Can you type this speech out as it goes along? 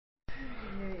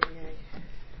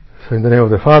So in the name of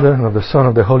the Father, and of the Son, and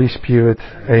of the Holy Spirit,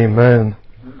 Amen.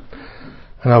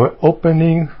 And our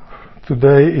opening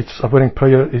today, opening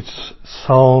prayer, it's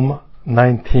Psalm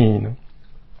 19.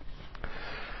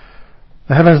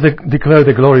 The heavens declare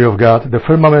the glory of God. The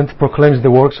firmament proclaims the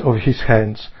works of His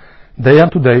hands. Day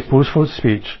unto day pours forth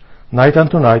speech. Night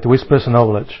unto night whispers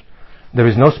knowledge. There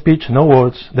is no speech, no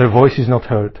words. Their voice is not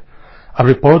heard. A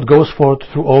report goes forth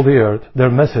through all the earth,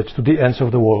 their message to the ends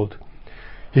of the world.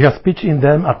 He hath pitched in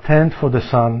them a tent for the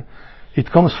sun.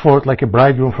 It comes forth like a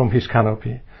bridegroom from his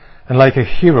canopy, and like a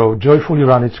hero joyfully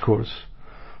run its course.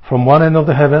 From one end of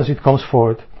the heavens it comes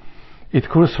forth. Its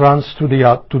course runs to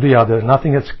the other.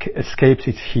 Nothing escapes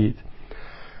its heat.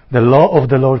 The law of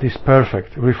the Lord is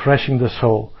perfect, refreshing the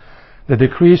soul. The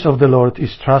decrees of the Lord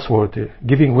is trustworthy,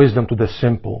 giving wisdom to the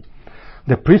simple.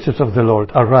 The precepts of the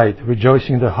Lord are right,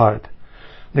 rejoicing the heart.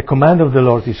 The command of the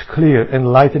Lord is clear,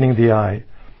 enlightening the eye.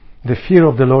 The fear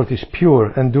of the Lord is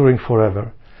pure, enduring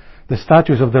forever. The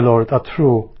statutes of the Lord are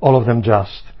true, all of them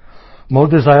just. More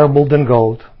desirable than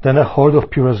gold, than a hoard of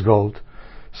purest gold.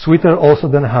 Sweeter also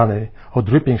than honey, or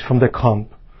drippings from the comb.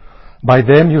 By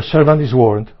them your servant is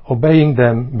warned. Obeying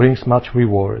them brings much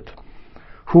reward.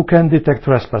 Who can detect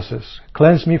trespasses?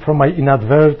 Cleanse me from my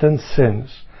inadvertent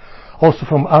sins. Also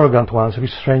from arrogant ones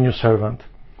restrain your servant.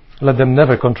 Let them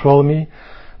never control me.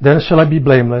 Then shall I be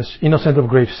blameless, innocent of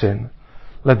grave sin.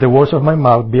 Let the words of my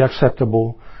mouth be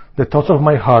acceptable, the thoughts of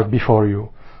my heart before you,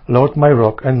 Lord my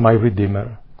rock and my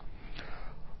redeemer.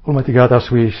 Almighty God, as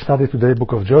we study today the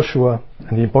book of Joshua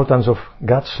and the importance of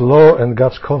God's law and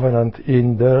God's covenant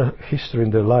in their history,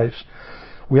 in their lives,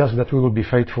 we ask that we will be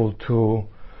faithful to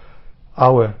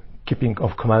our keeping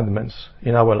of commandments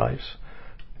in our lives.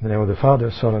 In the name of the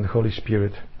Father, Son, and Holy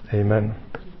Spirit. Amen.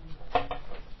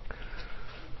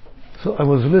 So I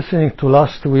was listening to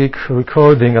last week's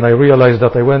recording and I realized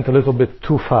that I went a little bit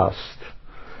too fast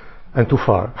and too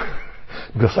far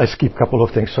because I skipped a couple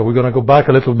of things. So we're going to go back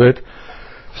a little bit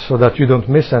so that you don't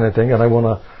miss anything, and I want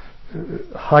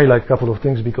to highlight a couple of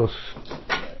things because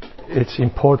it's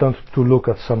important to look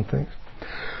at some things.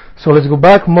 So let's go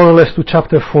back more or less to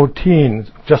chapter 14.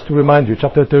 Just to remind you,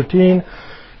 chapter 13,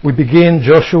 we begin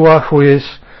Joshua, who is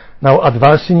now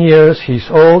advanced in years. He's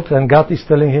old, and God is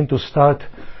telling him to start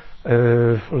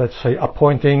let's say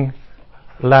appointing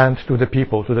land to the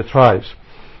people, to the tribes.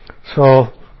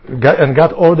 So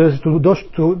God orders to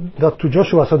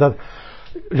Joshua, so that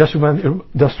just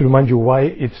to remind you why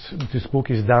this book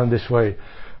is done this way.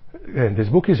 And this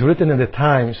book is written in the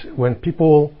times when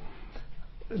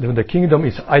the kingdom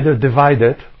is either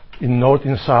divided in north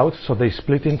and south, so they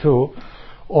split in two,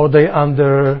 or they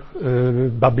under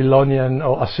Babylonian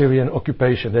or Assyrian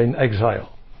occupation, they're in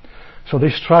exile. So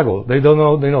they struggle. They don't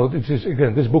know.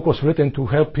 This book was written to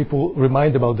help people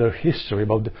remind about their history,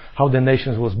 about how the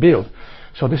nations was built.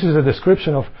 So this is a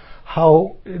description of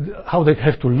how they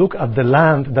have to look at the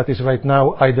land that is right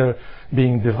now either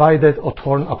being divided or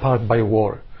torn apart by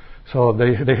war. So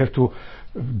they have to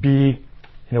be,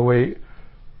 in a way,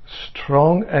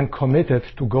 strong and committed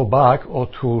to go back or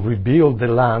to rebuild the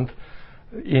land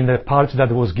in the parts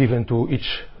that was given to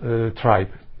each tribe,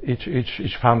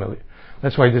 each family.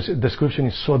 That's why this description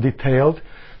is so detailed,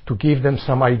 to give them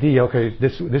some idea. Okay,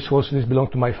 this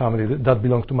belonged to my family, that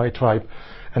belonged to my tribe,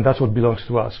 and that's what belongs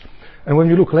to us. And when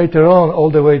you look later on, all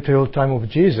the way till time of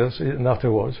Jesus and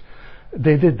afterwards,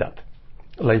 they did that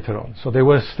later on. So they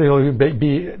were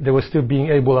still being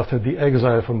able, after the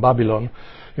exile from Babylon,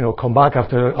 come back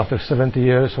after 70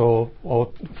 years or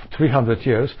 300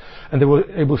 years, and they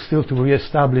were able still to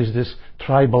reestablish these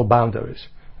tribal boundaries.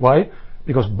 Why?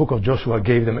 Because the book of Joshua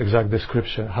gave them exact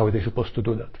description how they're supposed to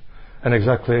do that, and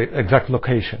exact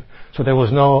location. So there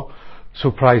was no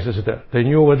surprises there. They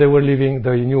knew where they were living,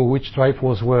 they knew which tribe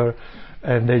was where,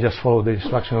 and they just followed the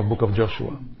instruction of the book of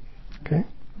Joshua. Okay.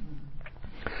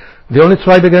 The only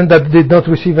tribe again that did not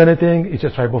receive anything is the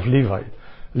tribe of Levi.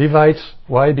 Levites,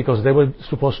 why? Because they were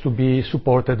supposed to be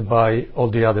supported by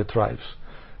all the other tribes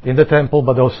in the temple,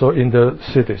 but also in the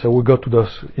city. So we'll go to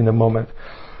those in a moment.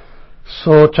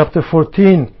 So chapter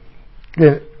 14,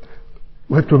 again,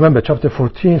 we have to remember chapter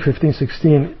 14, 15,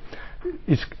 16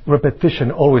 is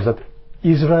repetition always, that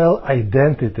Israel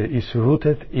identity is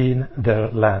rooted in their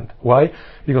land. Why?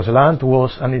 Because land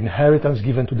was an inheritance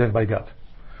given to them by God.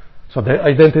 So their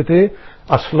identity,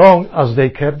 as long as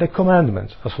they kept the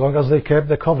commandments, as long as they kept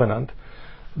the covenant,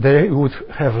 they would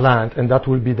have land, and that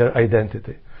will be their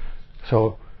identity.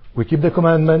 So we keep the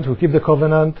commandment, we keep the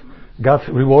covenant, God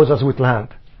rewards us with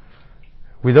land.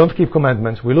 We don't keep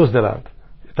commandments, we lose the land.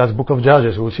 That's book of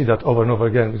Judges. We'll see that over and over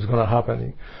again. It's going to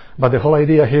happen. But the whole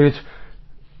idea here is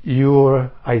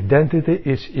your identity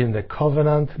is in the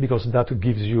covenant, because that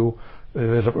gives you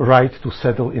the right to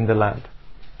settle in the land.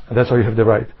 And that's how you have the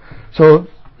right. So,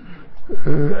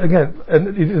 again,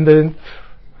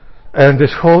 and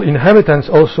this whole inheritance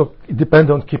also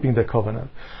depends on keeping the covenant.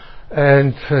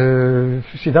 And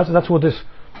see, that's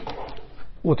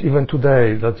what even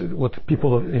today, what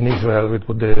people in Israel,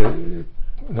 with the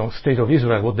state of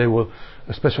Israel, what they will,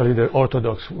 especially the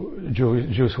Orthodox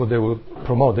Jews, what they will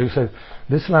promote. They will say,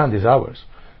 this land is ours,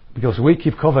 because we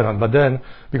keep covenant. But then,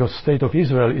 because state of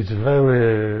Israel is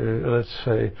very, let's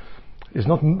say, is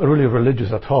not really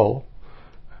religious at all.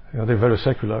 They're very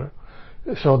secular.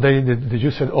 So the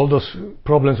Jews said all those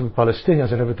problems with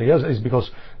Palestinians and everything else is because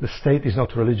the state is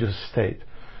not a religious state.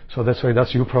 So that's why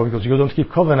that's your problem, because you don't keep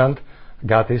covenant.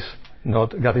 God is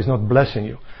not blessing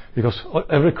you, because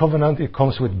every covenant, it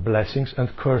comes with blessings and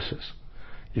curses.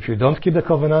 If you don't keep the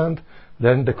covenant,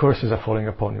 then the curses are falling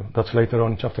upon you. That's later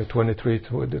on, chapter 22,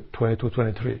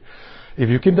 23. If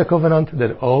you keep the covenant,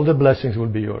 then all the blessings will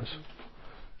be yours.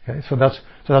 Okay, so that's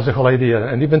the whole idea.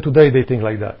 And even today they think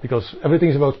like that, because everything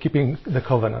is about keeping the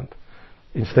covenant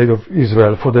in state of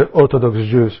Israel for the Orthodox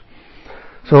Jews.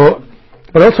 So,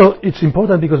 but also it's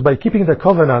important, because by keeping the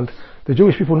covenant, the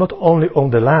Jewish people not only own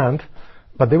the land,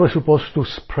 but they were supposed to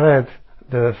spread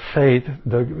the faith,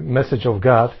 the message of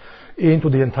God, into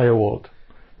the entire world.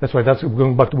 That's why that's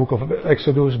going back to the book of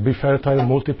Exodus, be fertile,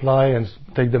 multiply, and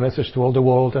take the message to all the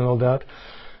world and all that.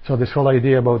 So this whole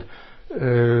idea about,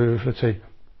 let's say,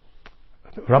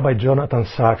 Rabbi Jonathan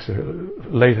Sachs,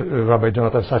 late Rabbi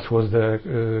Jonathan Sachs was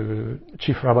the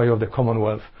chief rabbi of the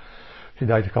Commonwealth. He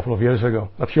died a couple of years ago.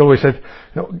 But he always said,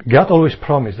 God always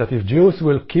promised that if Jews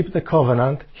will keep the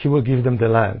covenant, He will give them the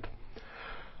land.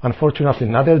 Unfortunately,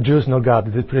 neither Jews nor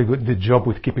God did pretty good job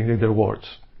with keeping their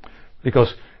words,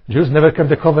 because Jews never kept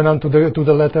the covenant to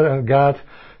the letter, and God,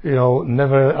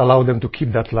 never allowed them to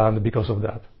keep that land because of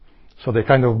that. So they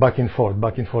kind of back and forth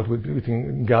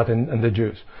between God and the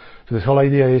Jews. So this whole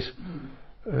idea is,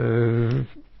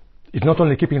 it's not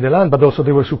only keeping the land, but also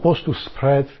they were supposed to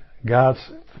spread God's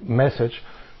message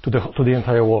to the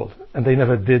entire world, and they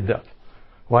never did that.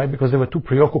 Why? Because they were too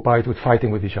preoccupied with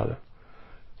fighting with each other,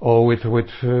 or with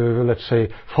let's say,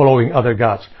 following other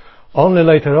gods. Only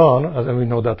later on, and we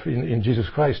know that in Jesus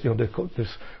Christ,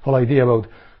 this whole idea about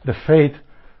the faith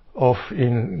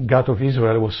in God of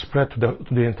Israel was spread to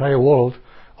the entire world,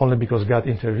 only because God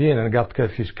intervened and God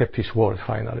kept His word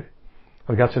finally.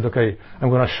 But God said, okay, I'm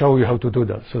going to show you how to do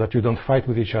that, so that you don't fight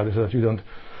with each other, so that you don't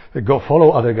go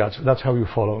follow other gods. That's how you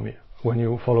follow me, when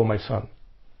you follow my Son.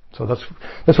 So that's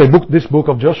why this book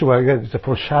of Joshua, again, is a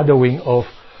foreshadowing of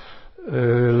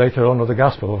later on of the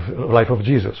gospel of life of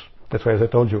Jesus. That's why, as I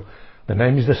told you, the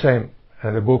name is the same,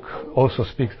 and the book also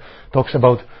talks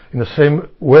about in the same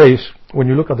ways. When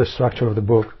you look at the structure of the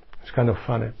book, it's kind of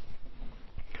funny.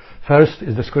 First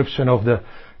is description of the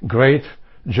great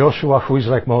Joshua, who is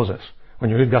like Moses. When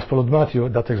you read Gospel of Matthew,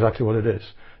 that's exactly what it is.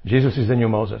 Jesus is the new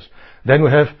Moses. Then we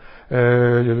have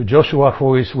Joshua,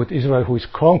 who is with Israel, who is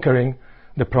conquering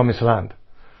the promised land.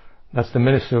 That's the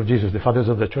ministry of Jesus. The fathers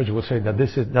of the church will say that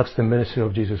that's the ministry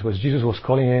of Jesus. Was Jesus was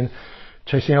calling in,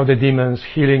 chasing out the demons,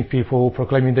 healing people,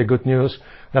 proclaiming the good news.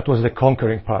 That was the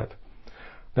conquering part.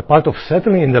 The part of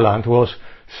settling in the land was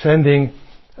sending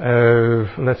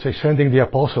the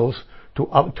apostles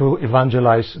to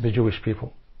evangelize the Jewish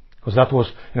people. Because that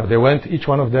was, they went, each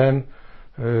one of them,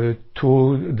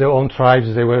 to their own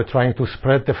tribes. They were trying to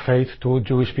spread the faith to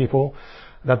Jewish people.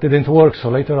 That didn't work. So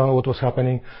later on, what was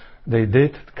happening, they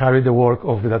did carry the work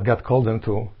of that God called them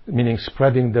to, meaning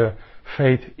spreading the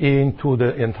faith into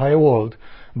the entire world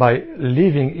by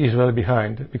leaving Israel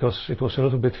behind, because it was a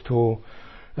little bit too,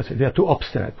 let's say, they are too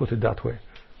obstinate, put it that way,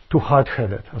 too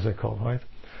hard-headed, as they call, right?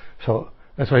 So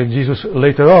that's why Jesus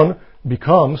later on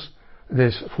becomes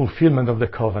this fulfillment of the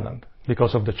covenant,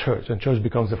 because of the church, and church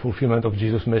becomes the fulfillment of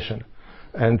Jesus' mission,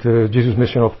 and Jesus'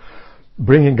 mission of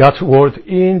bringing God's word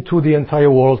into the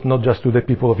entire world, not just to the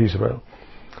people of Israel.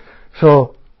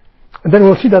 So, and then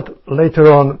we'll see that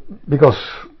later on, because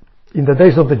in the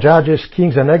days of the judges,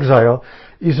 kings, and exile,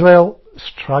 Israel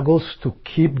struggles to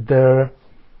keep their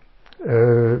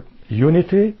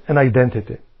unity and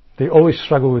identity. They always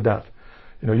struggle with that.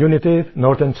 Unity,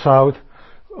 north and south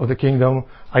of the kingdom,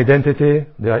 identity,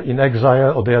 they are in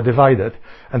exile or they are divided,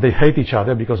 and they hate each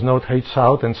other because north hates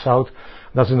south, and south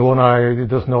doesn't want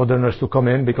those northerners to come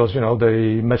in because,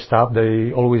 they messed up,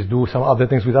 they always do some other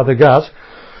things with other gods.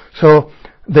 So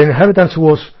the inheritance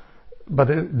was, but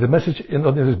the message in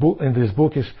this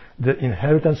book is the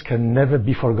inheritance can never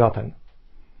be forgotten,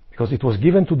 because it was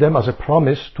given to them as a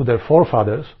promise to their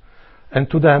forefathers and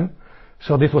to them.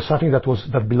 So this was something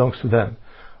that belongs to them.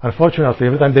 Unfortunately,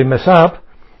 every time they mess up,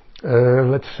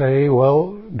 let's say,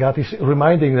 well, God is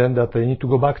reminding them that they need to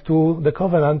go back to the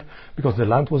covenant because the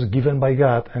land was given by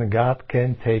God and God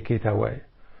can take it away.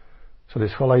 So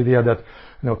this whole idea that,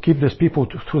 keep these people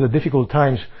through the difficult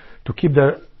times to keep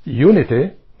their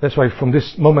unity. That's why from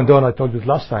this moment on, I told you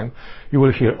last time, you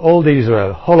will hear all the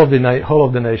Israel, whole of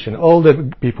the nation, all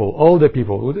the people,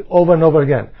 over and over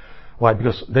again. Why?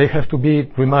 Because they have to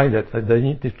be reminded that they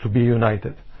need to be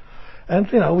united. And,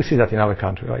 we see that in our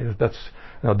country, right? That's,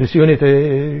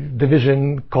 disunity,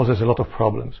 division causes a lot of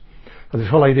problems. But this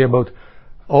whole idea about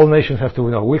all nations have to,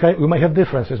 we might have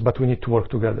differences, but we need to work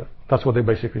together. That's what they're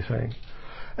basically saying.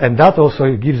 And that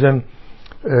also gives them,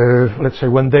 let's say,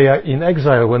 when they are in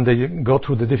exile, when they go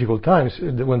through the difficult times,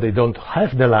 when they don't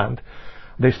have the land,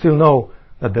 they still know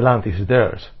that the land is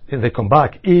theirs. And they come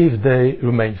back if they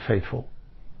remain faithful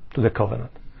to the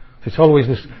covenant. So it's always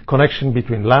this connection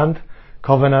between land,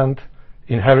 covenant,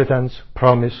 inheritance,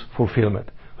 promise, fulfillment.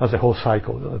 That's the whole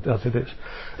cycle. That's it is.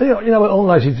 And, in our own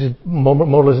lives, it's more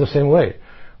or less the same way.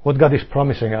 What God is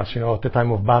promising us, at the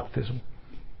time of baptism,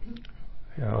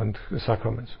 and the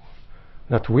sacraments,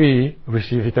 that we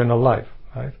receive eternal life,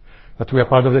 right? That we are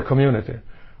part of the community.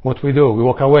 What we do, we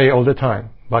walk away all the time,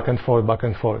 back and forth, back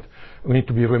and forth. We need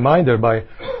to be reminded by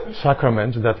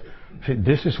sacraments that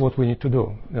this is what we need to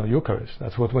do. Eucharist,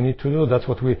 that's what we need to do. That's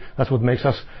what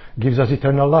gives us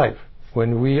eternal life.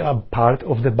 When we are part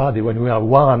of the body, when we are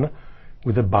one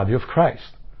with the body of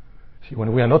Christ. See,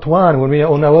 when we are not one, when we are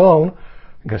on our own,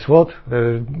 guess what?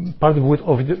 Part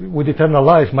with eternal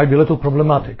life might be a little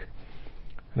problematic.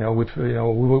 We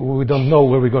don't know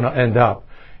where we're going to end up.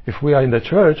 If we are in the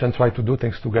church and try to do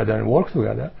things together and work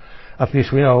together, at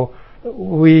least we might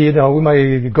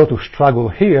go to struggle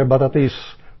here, but at least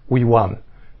we won,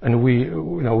 and we're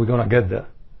going to get there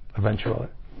eventually.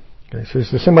 Okay, so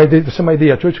it's the same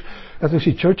idea. Church, as you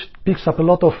see, church picks up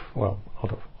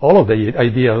all of the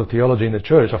ideas of theology in the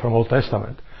church are from Old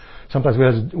Testament. Sometimes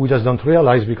we just don't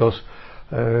realize because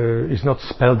it's not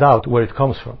spelled out where it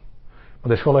comes from. But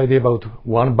this whole idea about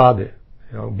one body,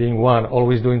 being one,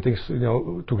 always doing things,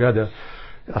 together.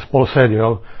 As Paul said,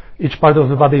 each part of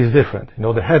the body is different.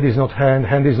 The head is not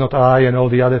hand is not eye, and all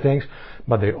the other things,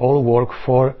 but they all work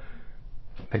for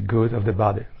the good of the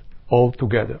body, all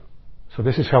together. So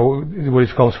this is where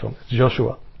it comes from. It's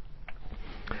Joshua.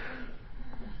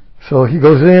 So he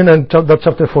goes in, and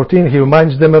chapter 14, he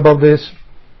reminds them about this.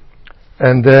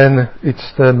 And then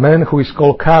it's the man who is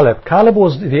called Caleb. Caleb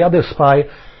was the other spy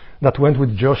that went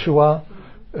with Joshua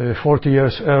 40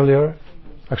 years earlier.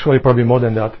 Actually, probably more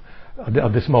than that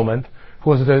at this moment.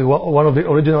 Who was one of the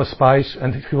original spies,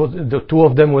 and the two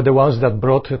of them were the ones that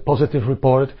brought a positive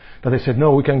report, that they said,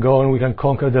 no, we can go and we can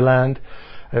conquer the land.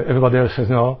 Everybody else says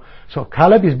no. So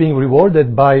Caleb is being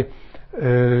rewarded by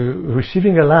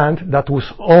receiving a land that was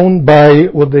owned by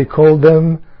what they call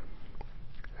them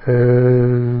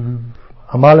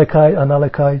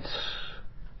Amalekites,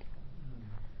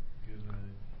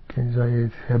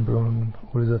 Hebron,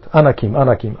 what is that? Anakim.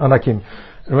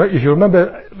 If you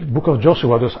remember the book of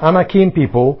Joshua, those Anakim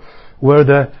people were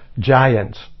the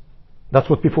giants. That's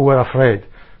what people were afraid.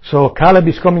 So Caleb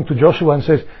is coming to Joshua and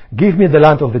says, give me the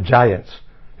land of the giants,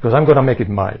 because I'm going to make it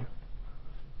mine.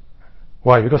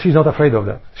 Why? Because he's not afraid of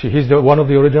them. See, he's one of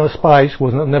the original spies who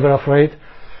was never afraid,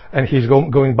 and he's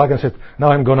going back and said,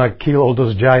 now I'm going to kill all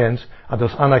those giants and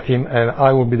those Anakim, and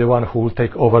I will be the one who will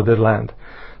take over the land.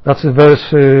 That's verse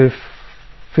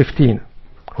 15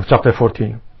 of chapter 14.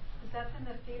 Is that from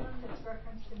the Phelan that's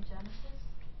referenced in Genesis? Is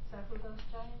that who those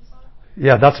giants are?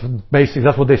 Yeah, that's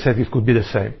what they said. It could be the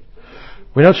same.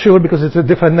 We're not sure because it's a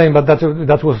different name, but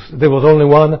there was only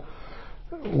one.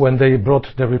 When they brought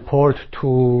the report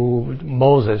to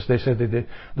Moses, they said that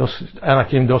those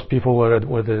Anakim, those people were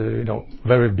the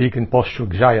very big and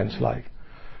postured giants like.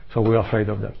 So we were afraid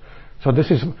of them. So this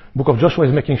is book of Joshua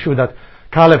is making sure that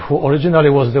Caleb, who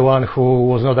originally was the one who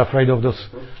was not afraid of those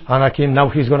Anakim, now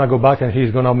he's going to go back and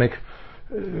he's going to make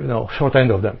short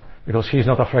end of them because he's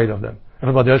not afraid of them.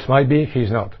 Everybody else might be, he's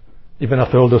not, even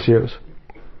after all those years.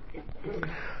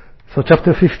 So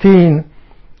chapter 15.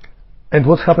 And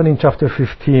what's happening in chapter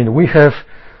 15? We have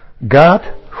God,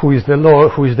 who is the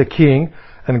Lord, who is the King,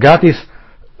 and God is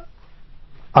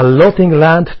allotting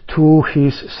land to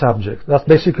His subject. That's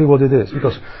basically what it is.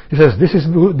 Because He says,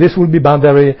 this will be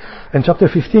boundary, and chapter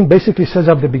 15 basically sets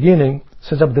up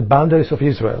the boundaries of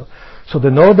Israel. So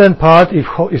the northern part is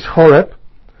Horeb,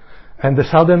 and the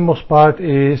southernmost part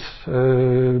is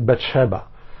Beersheba,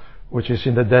 which is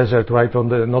in the desert, right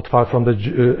not far from the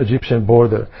Egyptian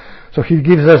border. So he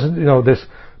gives us, this.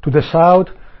 To the south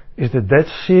is the Dead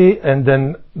Sea, and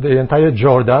then the entire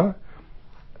Jordan,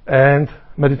 and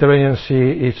Mediterranean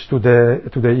Sea is to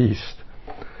the east.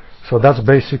 So that's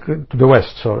basically to the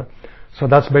west, sorry. So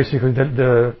that's basically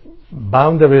the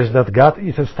boundaries that God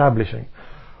is establishing.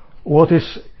 What is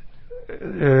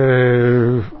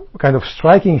kind of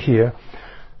striking here,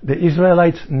 the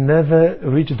Israelites never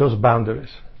reached those boundaries.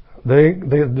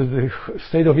 The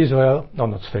state of Israel, no,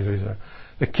 not state of Israel,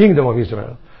 the kingdom of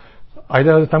Israel,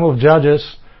 either at the time of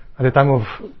Judges, at the time of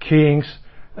Kings,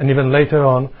 and even later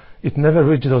on, it never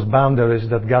reached those boundaries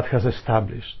that God has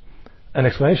established. An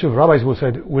explanation of rabbis will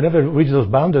say we never reached those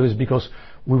boundaries because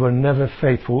we were never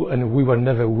faithful and we were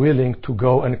never willing to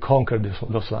go and conquer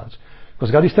those lands.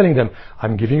 Because God is telling them,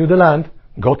 I'm giving you the land,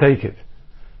 go take it.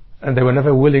 And they were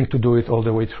never willing to do it all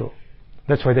the way through.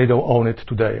 That's why they don't own it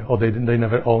today, or they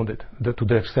never owned it to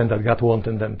the extent that God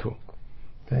wanted them to.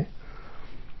 Okay?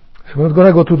 So we're not going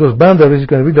to go to those boundaries. You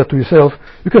can read that to yourself.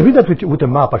 You can read that with a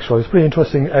map, actually. It's a pretty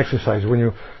interesting exercise when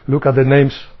you look at the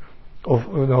names of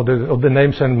the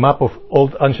names and map of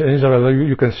old ancient Israel.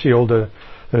 You can see all the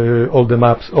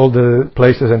maps, all the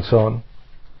places, and so on.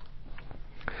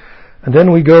 And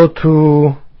then we go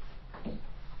to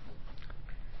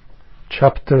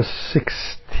chapter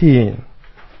 16.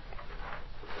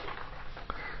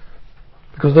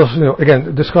 Because those,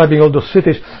 again, describing all those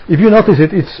cities, if you notice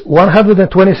it's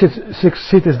 126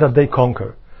 cities that they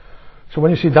conquer. So when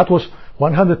you see that was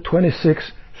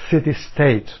 126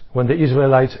 city-states when the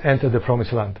Israelites entered the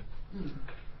Promised Land.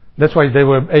 That's why they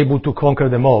were able to conquer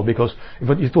them all, because if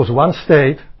it was one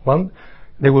state,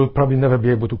 they will probably never be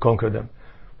able to conquer them.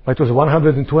 But it was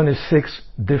 126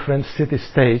 different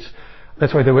city-states.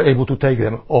 That's why they were able to take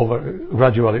them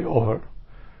gradually over.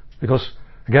 Because,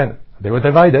 again, they were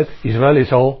divided. Israel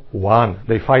is all one.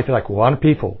 They fight like one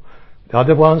people. The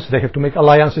other ones, they have to make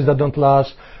alliances that don't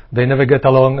last. They never get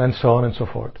along, and so on and so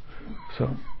forth. So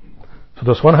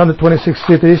those 126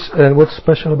 cities, and what's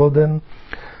special about them?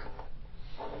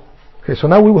 Okay, so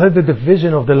now we will have the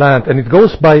division of the land, and it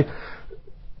goes by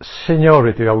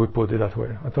seniority, I would put it that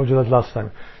way. I told you that last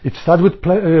time. It starts with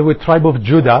tribe of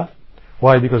Judah.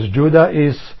 Why? Because Judah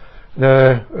is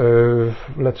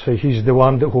let's say he's the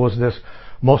one who was the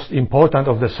most important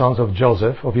of the sons of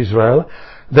Joseph, of Israel.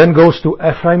 Then goes to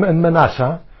Ephraim and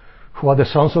Manasseh, who are the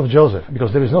sons of Joseph,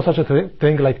 because there is no such a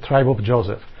thing like tribe of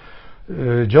Joseph.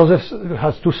 Joseph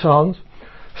has two sons,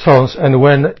 and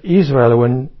when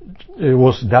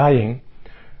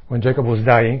Jacob was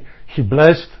dying, he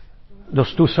blessed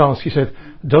those two sons. He said,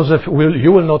 Joseph,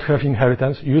 you will not have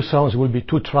inheritance. Your sons will be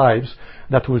two tribes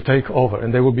that will take over,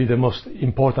 and they will be the most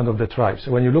important of the tribes.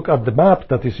 So when you look at the map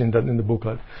that is in the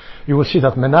booklet, you will see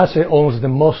that Manasseh owns the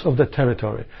most of the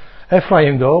territory.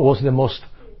 Ephraim, though, was the most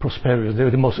prosperous,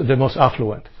 the most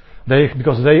affluent.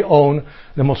 Because they own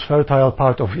the most fertile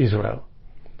part of Israel.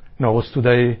 What's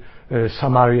today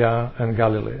Samaria and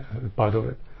Galilee, part of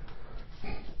it.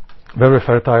 Very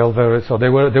fertile, so they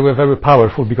were very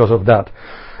powerful because of that.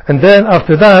 And then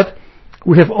after that,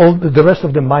 we have all the rest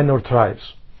of the minor tribes.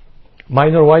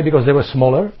 Minor, why? Because they were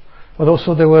smaller, but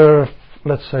also they were,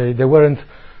 let's say, they weren't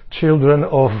children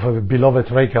of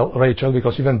beloved Rachel,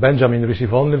 because even Benjamin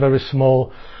received only a very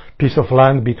small piece of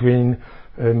land between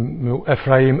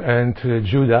Ephraim and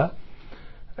Judah,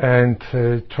 and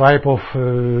tribe of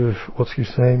what's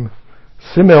his name?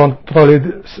 Simeon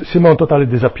totally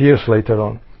disappears later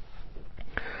on.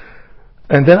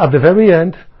 And then at the very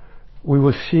end, we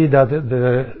will see that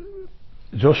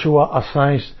Joshua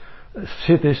assigns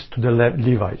cities to the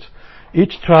Levites.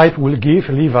 Each tribe will give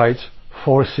Levites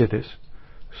 4 cities.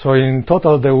 So in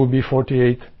total there will be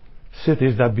 48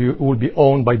 cities that will be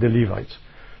owned by the Levites.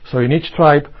 So in each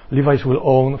tribe, Levites will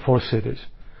own 4 cities.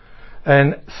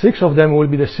 And 6 of them will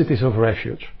be the cities of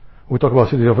refuge. We talk about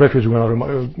cities of refuge, we're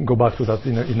going to go back to that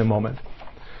in a moment.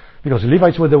 Because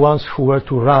Levites were the ones who were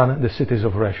to run the cities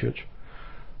of refuge.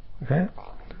 Okay?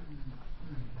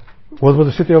 What was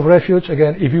the city of refuge?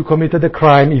 Again, if you committed a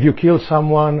crime, if you killed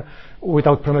someone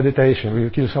without premeditation, if you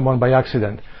killed someone by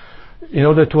accident, in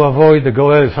order to avoid the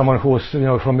goel, someone who was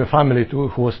from your family who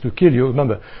was to kill you,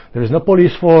 remember, there is no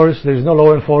police force, there is no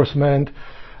law enforcement,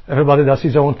 everybody does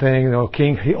his own thing,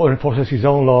 king he enforces his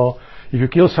own law. If you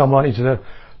kill someone, it's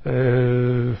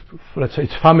let's say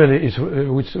its family is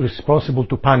which is responsible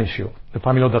to punish you, the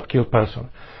family of that killed person.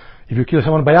 If you kill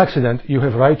someone by accident, you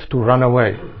have right to run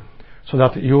away. So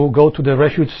that you go to the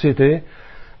refuge city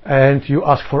and you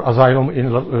ask for asylum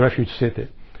in the refuge city.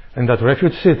 And that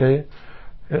refuge city,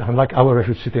 unlike our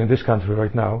refuge city in this country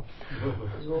right now,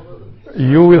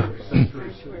 you will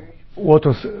what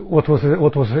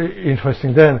was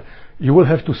interesting then, you will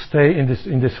have to stay in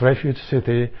this refuge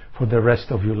city for the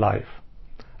rest of your life.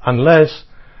 Unless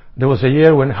there was a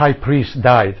year when high priest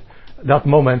died that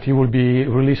moment you will be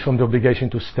released from the obligation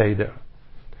to stay there.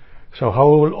 So how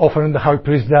often the high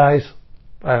priest dies?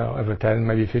 I don't know, every 10,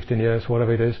 maybe 15 years,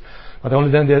 whatever it is. But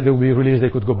only then they will be released. They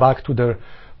could go back to their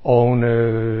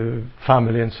own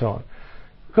family and so on.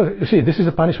 Because you see, this is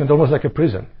a punishment almost like a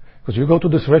prison. Because you go to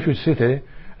this refuge city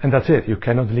and that's it. You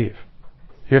cannot leave.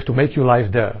 You have to make your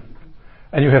life there.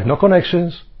 And you have no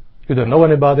connections. You don't know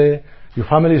anybody. Your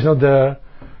family is not there.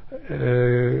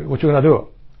 What you're going to do?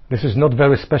 This is not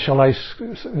very specialized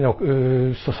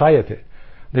society.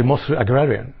 They're mostly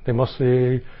agrarian. They're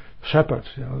mostly shepherds.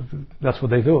 That's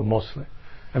what they do mostly.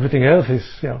 Everything else is,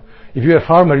 if you're a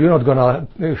farmer, you're not going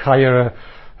to hire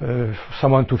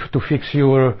someone to fix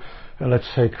your, let's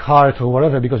say, cart or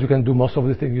whatever, because you can do most of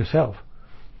the thing yourself.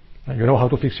 And you know how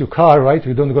to fix your car, right?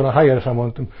 You're not going to hire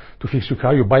someone to fix your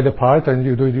car. You buy the part and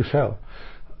you do it yourself.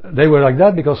 They were like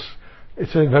that because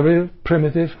it's a very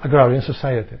primitive agrarian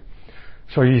society.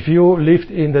 So if you lived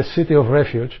in the city of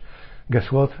refuge, guess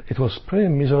what? It was pretty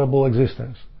miserable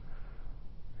existence.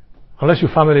 Unless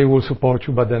your family will support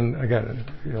you, but then again,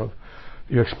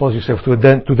 you expose yourself to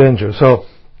danger. So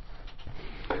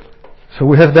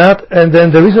we have that, and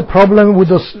then there is a problem with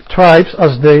those tribes, I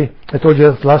told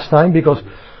you that last time, because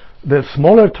the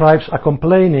smaller tribes are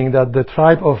complaining that the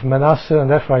tribe of Manasseh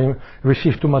and Ephraim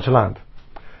received too much land.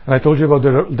 And I told you about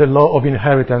the law of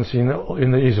inheritance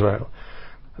in Israel.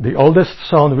 The oldest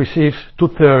son receives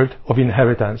 2/3 of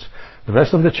inheritance. The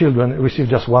rest of the children receive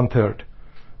just 1/3.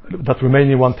 That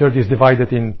remaining 1/3 is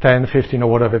divided in 10, 15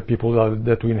 or whatever people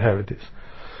that we inherit this.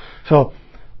 So,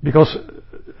 because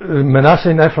Manasseh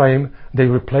and Ephraim, they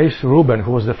replaced Reuben,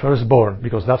 who was the firstborn,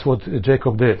 because that's what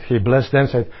Jacob did. He blessed them,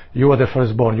 said, you are the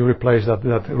firstborn. You replaced that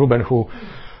Reuben who,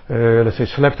 let's say,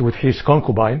 slept with his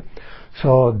concubine.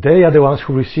 So they are the ones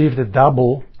who received the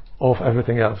double of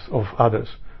everything else, of others.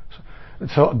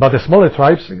 So, but the smaller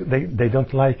tribes, they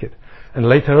don't like it. And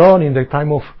later on, in the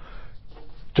time of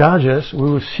Judges, we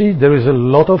will see there is a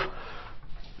lot of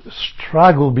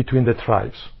struggle between the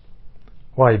tribes.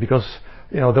 Why? Because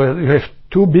you have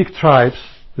two big tribes,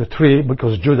 the three,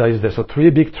 because Judah is there, so three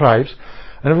big tribes,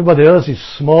 and everybody else is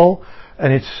small,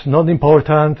 and it's not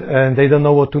important, and they don't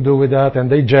know what to do with that, and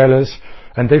they're jealous,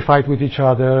 and they fight with each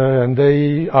other, and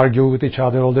they argue with each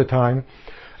other all the time,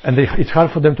 and it's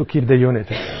hard for them to keep the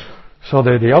unity. So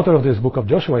the author of this book of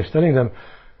Joshua is telling them,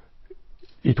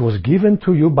 it was given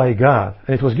to you by God.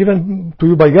 And it was given to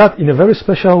you by God in a very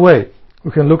special way. We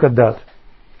can look at that.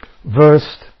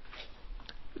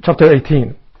 Chapter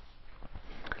 18.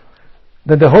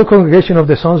 Then the whole congregation of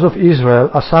the sons of Israel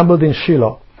assembled in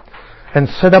Shiloh and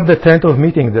set up the tent of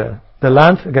meeting there. The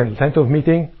land, again, tent of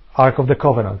meeting, Ark of the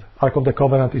Covenant. Ark of the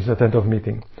Covenant is the tent of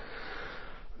meeting.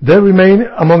 There remain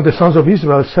among the sons of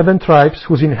Israel 7 tribes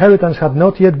whose inheritance had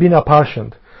not yet been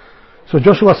apportioned. So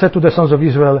Joshua said to the sons of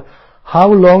Israel, how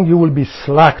long you will be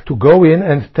slack to go in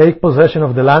and take possession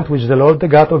of the land which the Lord, the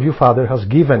God of your father, has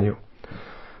given you?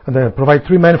 And then provide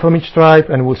 3 men from each tribe,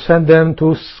 and will send them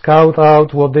to scout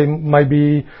out what they might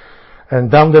be,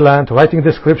 and down the land, writing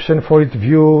description for it,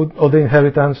 view all the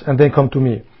inheritance, and then come to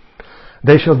me.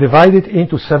 They shall divide it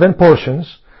into 7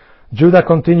 portions, Judah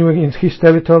continuing in his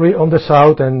territory on the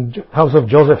south, and house of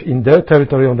Joseph in their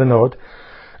territory on the north.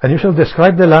 And you shall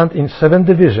describe the land in 7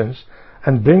 divisions,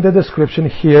 and bring the description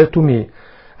here to me,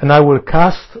 and I will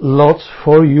cast lots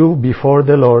for you before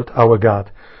the Lord our God.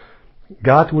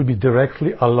 God will be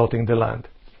directly allotting the land.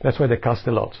 That's why they cast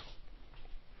the lots.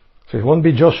 So it won't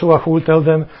be Joshua who will tell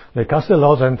them. They cast the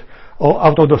lots, and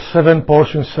out of those 7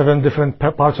 portions, 7 different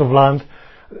parts of land,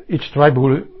 each tribe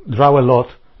will draw a lot,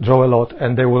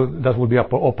 and that will be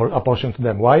apportioned to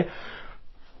them. Why?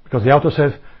 Because the author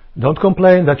says, don't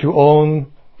complain that you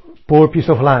own poor piece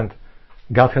of land.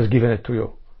 God has given it to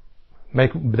you.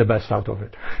 Make the best out of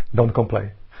it. Don't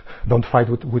complain. Don't fight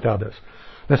with others.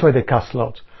 That's why they cast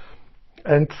lots.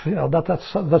 And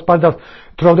that's part of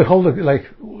throughout the whole, like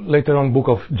later on, book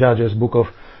of Judges, book of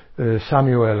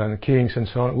Samuel and Kings and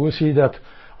so on. We'll see that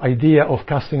idea of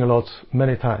casting lots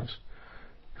many times.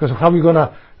 Because how are we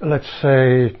gonna, let's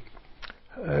say,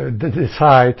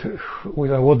 decide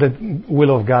what the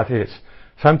will of God is?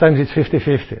 Sometimes it's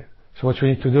 50-50. So what you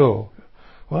need to do?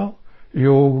 Well,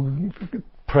 you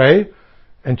pray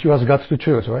and you ask God to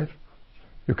choose, right?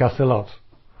 You cast the lots.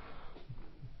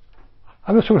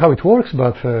 I'm not sure how it works,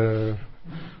 but the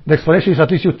explanation is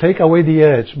at least you take away the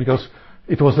edge, because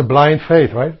it was a blind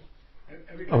faith, right?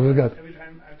 Every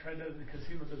time I've tried that in the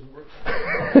casino, it doesn't work.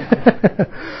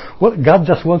 Well, God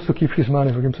just wants to keep his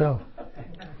money for himself.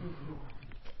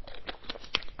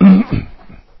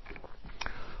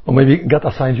 Or maybe God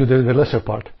assigned you the lesser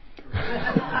part.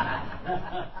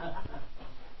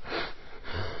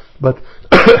 But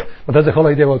But that's the whole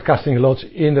idea about casting lots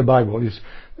in the Bible, is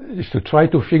to try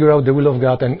to figure out the will of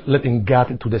God and letting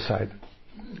God to decide.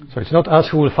 So it's not us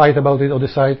who will fight about it or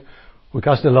decide. We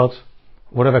cast the lots.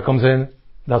 Whatever comes in,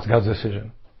 that's God's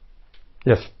decision.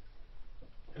 Yes?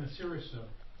 In a serious note,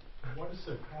 what does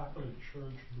the Catholic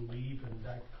Church believe in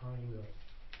that kind of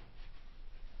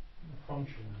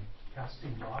function,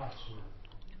 casting lots?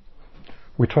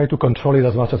 We try to control it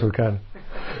as much as we can.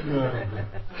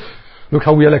 Look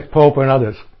how we elect Pope and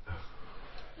others.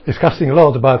 It's casting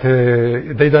lots, but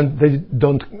they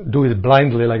don't do it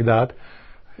blindly like that.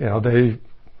 They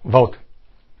vote.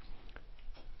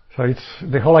 So it's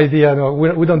the whole idea.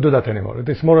 We don't do that anymore.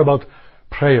 It's more about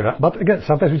prayer. But again,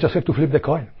 sometimes we just have to flip the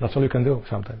coin. That's all you can do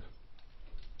sometimes.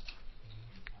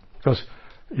 Because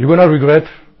you're gonna regret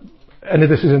any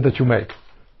decision that you make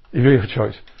if you have a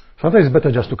choice. Sometimes it's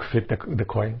better just to flip the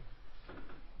coin.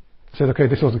 Say, okay,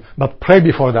 this was, but pray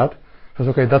before that. Says,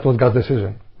 okay, that was God's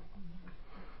decision,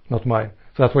 not mine.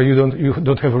 So that way you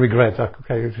don't have regret.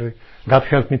 Okay, God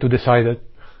helped me to decide it,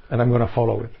 and I'm going to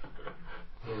follow it.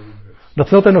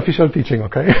 That's not an official teaching,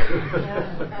 okay?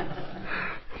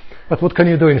 But what can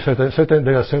you do in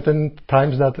there are certain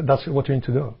times that's what you need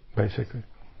to do, basically.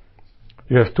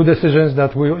 You have two decisions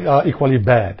that are equally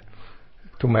bad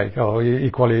to make, or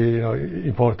equally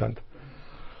important.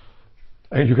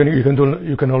 And you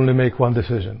can only make one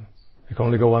decision. You can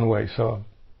only go one way. So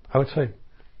I would say,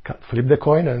 flip the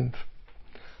coin and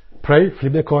pray,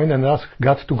 flip the coin and ask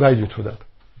God to guide you through that.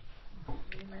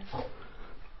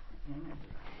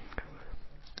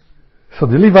 So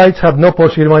the Levites have no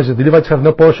portion, the Levites have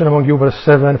no portion among you, verse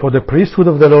 7, for the priesthood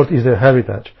of the Lord is their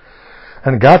heritage.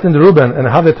 And Gad and Reuben and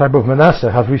half the tribe of Manasseh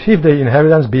have received their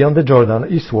inheritance beyond the Jordan,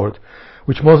 eastward,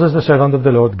 which Moses the servant of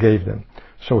the Lord gave them.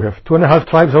 So we have 2.5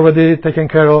 tribes already taken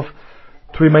care of,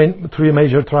 three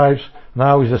major tribes,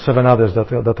 now is the 7 others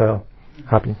that are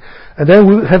happening. And then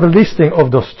we'll have a listing of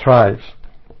those tribes.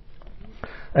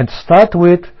 And start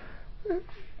with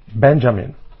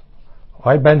Benjamin.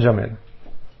 Why Benjamin?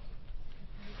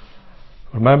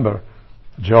 Remember,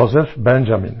 Joseph,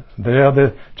 Benjamin. They are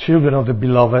the children of the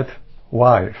beloved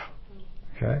wife.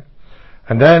 Okay?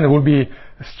 And then it will be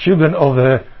children of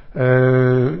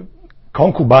the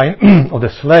concubine, or the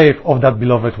slave of that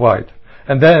beloved wife.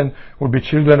 And then will be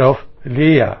children of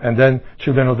Leah, and then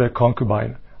children of the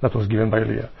concubine that was given by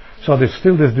Leah. So there's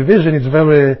still this division. It's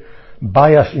very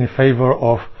biased in favor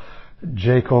of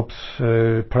Jacob's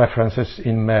preferences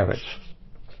in marriage.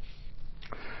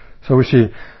 So we see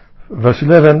verse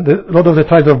 11, the Lord of the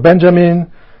tribe of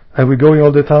Benjamin, and we're going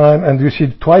all the time, and you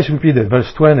see twice repeated,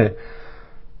 verse 20.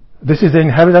 This is the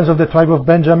inheritance of the tribe of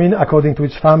Benjamin according to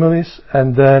its families,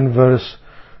 and then verse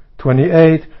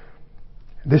 28,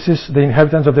 this is the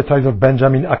inheritance of the tribe of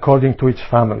Benjamin according to its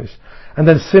families. And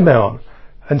then Simeon,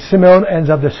 and Simeon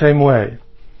ends up the same way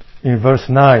in verse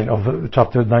 9 of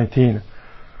chapter 19.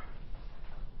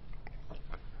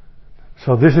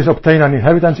 So this is obtain an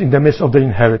inheritance in the midst of the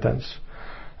inheritance.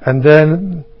 And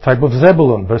then tribe of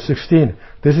Zebulun, verse 16.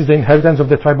 This is the inheritance of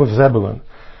the tribe of Zebulun.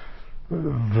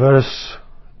 Verse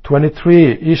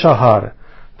 23, Issachar.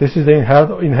 This is the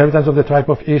inheritance of the tribe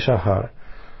of Issachar.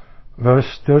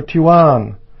 Verse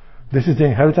 31. This is the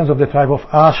inheritance of the tribe of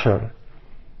Asher.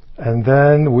 And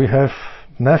then we have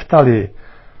Naphtali.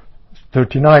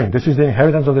 39. This is the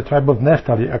inheritance of the tribe of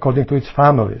Naphtali according to its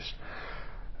families.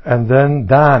 And then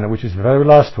Dan, which is the very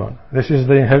last one. This is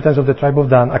the inheritance of the tribe of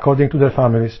Dan according to their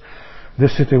families,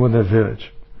 this city with their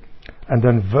village. And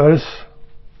then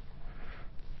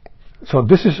so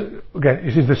this is, again,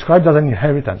 it is described as an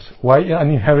inheritance. Why an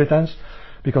inheritance?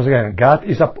 Because again, God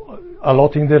is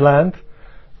allotting the land,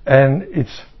 and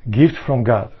it's gift from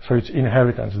God. So it's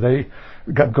inheritance.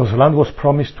 Because land was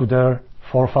promised to their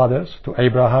forefathers, to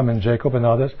Abraham and Jacob and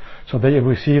others, so they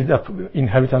received that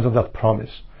inheritance of that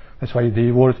promise. That's why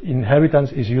the word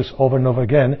inheritance is used over and over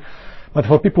again. But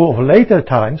for people of later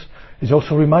times, it's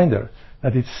also a reminder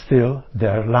that it's still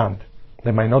their land. They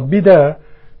might not be there,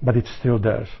 but it's still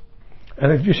theirs.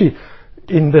 And if you see,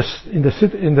 in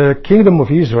the kingdom of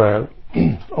Israel,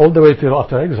 all the way till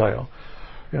after exile,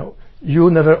 you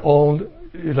never owned,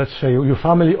 let's say, your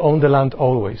family owned the land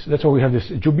always. That's why we have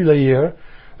this jubilee year,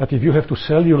 that if you have to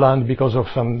sell your land because of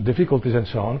some difficulties and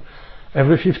so on,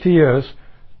 every 50 years,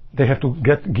 they have to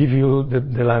give you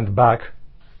the land back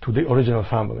to the original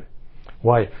family.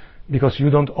 Why? Because you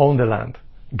don't own the land.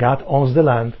 God owns the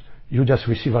land. You just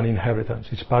receive an inheritance.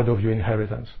 It's part of your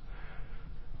inheritance.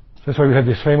 That's why we have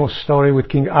this famous story with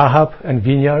King Ahab and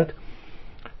vineyard,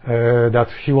 that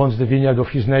he wants the vineyard of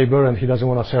his neighbor and he doesn't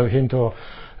want to sell him to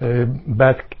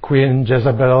bad queen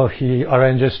Jezebel. He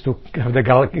arranges to have the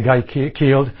guy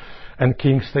killed, and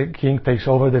king takes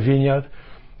over the vineyard,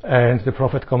 and the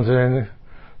prophet comes in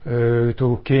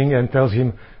to king and tells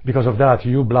him, because of that,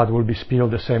 your blood will be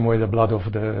spilled the same way the blood of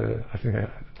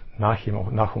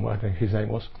Nahum, I think his name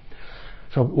was.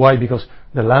 So why? Because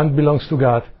the land belongs to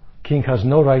God. King has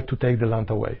no right to take the land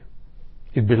away.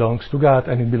 It belongs to God,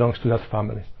 and it belongs to that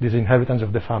family. This inheritance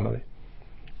of the family.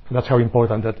 So that's how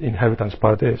important that inheritance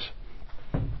part is.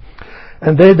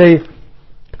 And they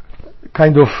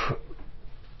kind of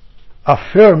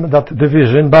affirm that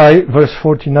division by verse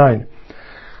 49.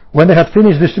 When they had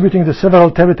finished distributing the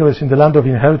several territories in the land of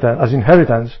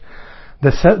inheritance,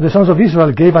 the sons of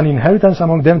Israel gave an inheritance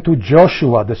among them to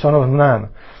Joshua, the son of Nun.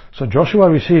 So Joshua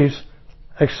receives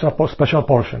extra special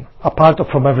portion, apart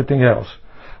from everything else.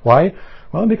 Why?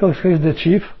 Well, because he is the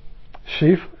chief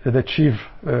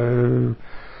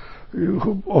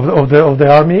of the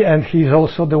army, and he is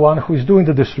also the one who is doing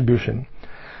the distribution.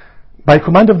 By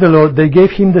command of the Lord, they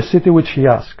gave him the city which he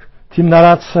asked.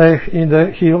 Timnath in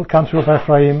the hill country of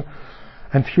Ephraim,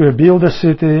 and he will build the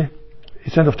city.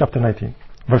 It's end of chapter 19,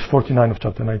 verse 49 of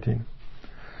chapter 19.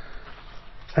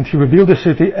 And he will build the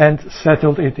city and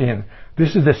settled it in.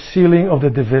 This is the sealing of the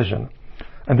division.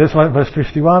 And this one, verse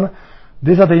 51,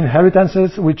 these are the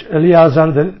inheritances which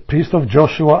Eleazar, the priest of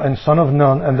Joshua and son of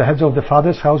Nun, and the heads of the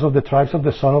father's house of the tribes of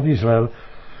the son of Israel,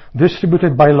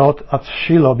 distributed by lot at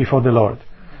Shiloh before the Lord.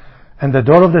 And the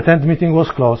door of the tent meeting was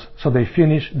closed, so they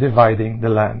finished dividing the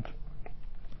land.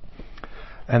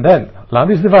 And then,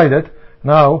 land is divided.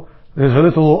 Now, there's a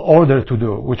little order to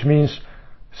do, which means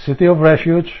city of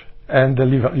refuge and the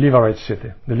Levite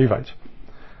city, the Levites.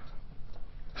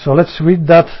 So let's read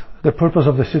that, the purpose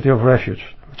of the city of refuge,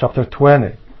 chapter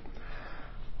 20.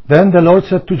 Then the Lord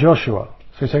said to Joshua,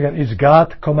 so it's again, it's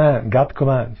God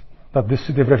commands that this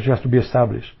city of refuge has to be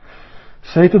established.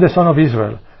 Say to the son of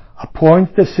Israel,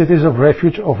 appoint the cities of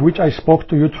refuge of which I spoke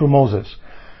to you through Moses,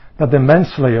 that the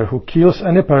manslayer who kills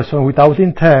any person without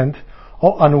intent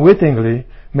or unwittingly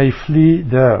may flee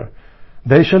there.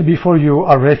 They shall be for you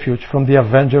a refuge from the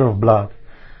avenger of blood.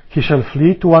 He shall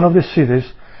flee to one of the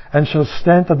cities, and shall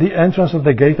stand at the entrance of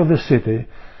the gate of the city,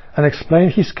 and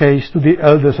explain his case to the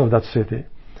elders of that city,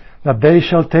 that they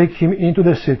shall take him into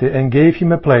the city, and give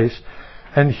him a place,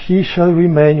 and he shall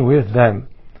remain with them.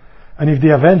 And if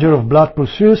the avenger of blood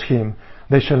pursues him,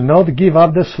 they shall not give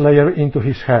up the slayer into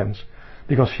his hands,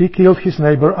 because he killed his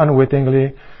neighbor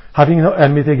unwittingly, having no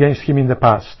enmity against him in the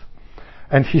past.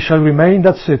 And he shall remain in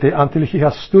that city until he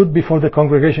has stood before the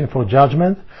congregation for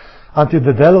judgment, until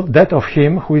the death of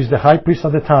him who is the high priest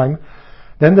at the time.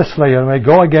 Then the slayer may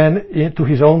go again into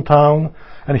his own town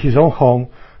and his own home,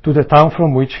 to the town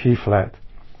from which he fled.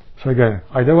 So again,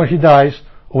 either when he dies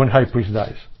or when high priest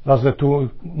dies. That's the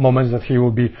two moments that he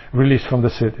will be released from the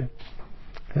city.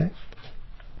 Okay?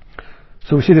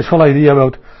 So we see this whole idea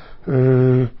about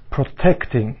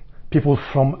protecting people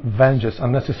from vengeance,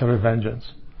 unnecessary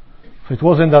vengeance. So it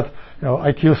wasn't that,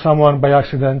 I kill someone by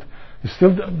accident.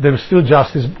 There is still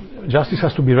justice. Justice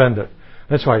has to be rendered.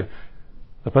 That's why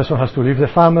the person has to leave the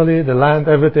family, the land,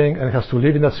 everything, and has to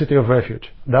live in that city of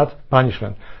refuge. That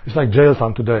punishment. It's like jail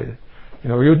time today.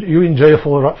 You in jail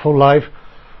for life,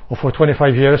 or for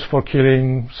 25 years for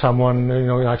killing someone, in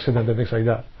accident and things like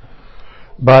that.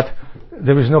 But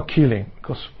there is no killing,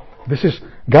 because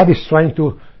God is trying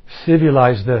to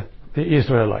civilize the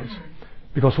Israelites.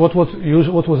 Because what was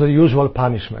the usual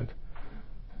punishment?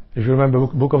 If you remember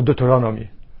book of Deuteronomy,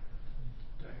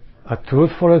 a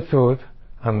tooth for a tooth,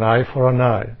 an eye for an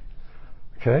eye.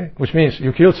 Okay? Which means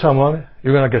you killed someone,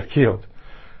 you're going to get killed.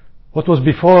 What was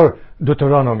before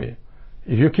Deuteronomy?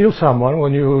 If you kill someone,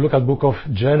 when you look at book of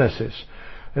Genesis,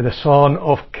 the son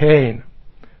of Cain,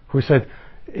 who said,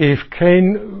 if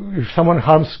someone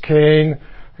harms Cain,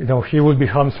 he will be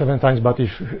harmed 7 times, but if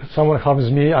someone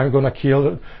harms me, I'm going to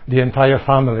kill the entire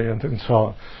family, and so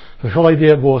on. The whole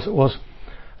idea was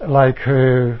like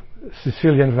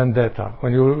Sicilian vendetta.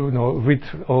 When you read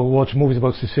or watch movies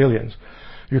about Sicilians,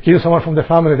 you kill someone from the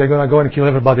family, they're going to go and kill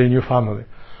everybody in your family.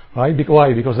 Right?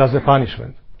 Why? Because that's the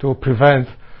punishment, to prevent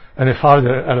any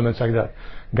further elements like that.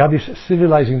 God is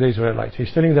civilizing the Israelites.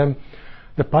 He's telling them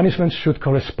the punishment should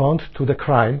correspond to the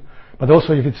crime, but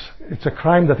also if it's a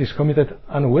crime that is committed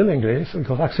unwillingly, so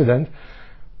because accident,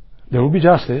 there will be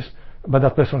justice, but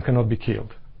that person cannot be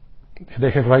killed.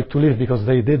 They have right to live because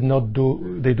they did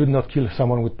not kill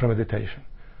someone with premeditation.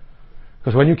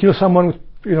 Because when you kill someone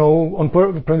with, on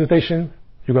premeditation,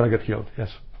 you're gonna get killed. Yes.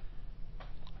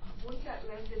 Wouldn't that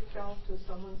lend itself to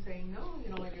someone saying, no,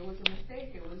 it was a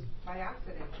mistake, it was by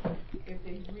accident? If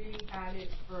they really had it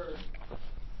for,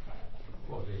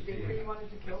 they really wanted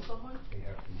to kill someone? They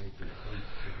have to make their case.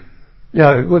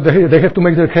 Yeah, they have to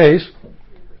make their case,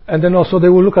 And then also they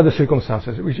will look at the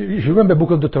circumstances. If you remember the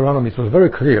book of Deuteronomy, it was very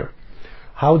clear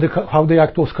how the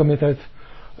act was committed.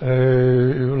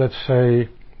 Let's say,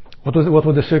 what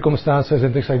were the circumstances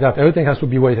and things like that. Everything has to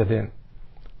be weighted in.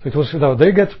 So it was,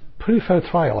 they get pretty fair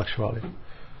trial actually.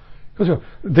 Because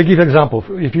they give example.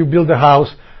 If you build a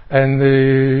house and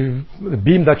the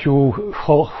beam that you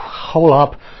haul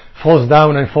up falls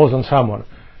down and falls on someone,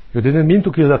 you didn't mean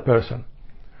to kill that person,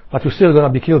 but you're still going to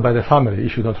be killed by the family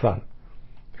if you don't run,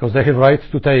 because they have right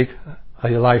to take a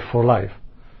life for life.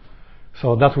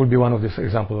 So that would be one of these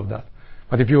examples of that.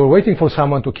 But if you were waiting for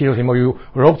someone to kill him, or you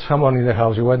robbed someone in the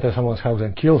house, you went to someone's house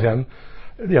and killed him,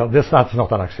 that's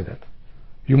not an accident.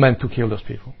 You meant to kill those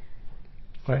people,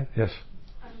 right? Yes.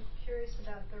 I'm curious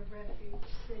about the refuge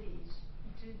cities.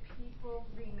 Do people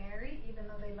remarry even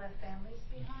though they left families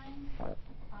behind?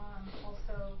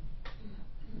 Also,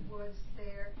 was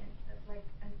there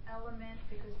an element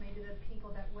because maybe the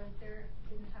people that went there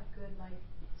didn't have good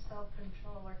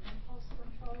self-control or impulse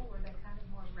control? Were they kind of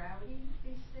more rowdy,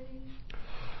 these cities?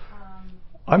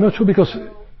 I'm not sure because,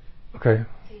 okay.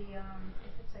 If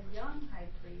it's a young high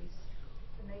priest,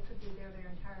 then they could be there their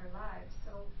entire lives.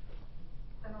 So,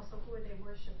 and also, who are they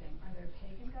worshiping? Are there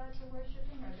pagan gods they're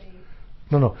worshiping? Are they?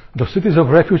 No. The cities of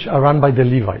refuge are run by the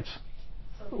Levites,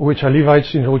 which are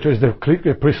Levites, which is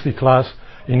the priestly class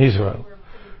in Israel.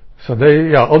 So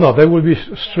they will be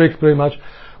strict pretty much.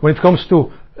 When it comes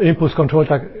to impulse control,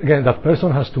 again, that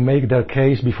person has to make their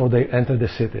case before they enter the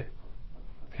city.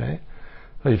 Okay.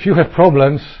 If you have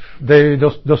problems,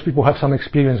 those people have some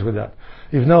experience with that.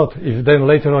 If not, if then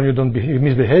later on you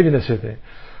misbehave in the city,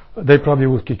 they probably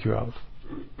would kick you out.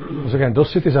 Because again,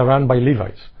 those cities are run by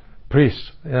Levites,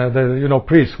 priests.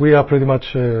 Priests, we are pretty much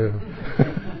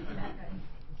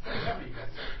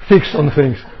fixed on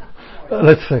things.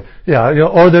 Let's say,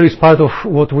 order is part of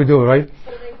what we do, right?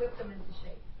 So they whip them into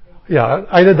shape. Yeah,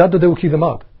 either that or they will kick them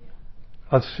out.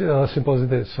 That's simple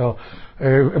as it is. So,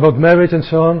 about marriage and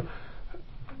so on,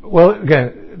 well,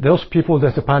 again, those people,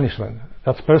 that's the punishment.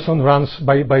 That person runs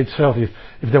by itself.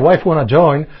 If the wife want to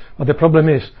join, but the problem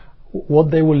is what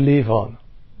they will live on.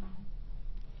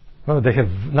 No, they have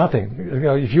nothing.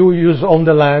 If you own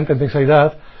the land and things like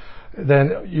that,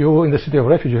 then you in the city of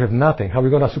refuge, you have nothing. How are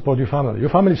you going to support your family? Your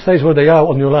family stays where they are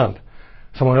on your land.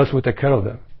 Someone else will take care of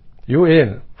them. You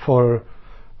in for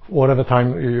whatever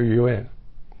time you're in.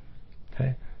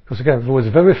 Okay? Because again, there was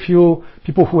very few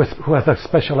people who has a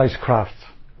specialized craft.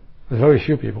 There's very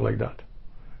few people like that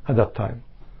at that time.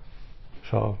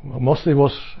 So mostly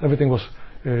everything was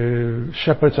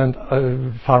shepherds and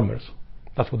farmers.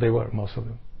 That's what they were, most of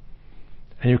them.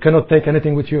 And you cannot take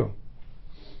anything with you.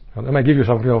 They might give you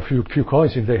some, few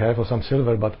coins if they have, or some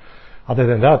silver, but other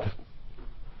than that,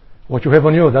 what you have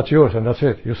on you, that's yours, and that's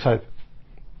it. You said.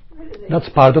 That's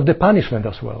part of the punishment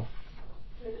as well.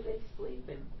 Where do they sleep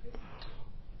in?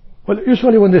 Well,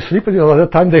 usually when they sleep, at the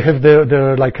time they have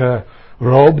their like a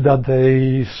robe that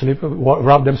they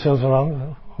wrap themselves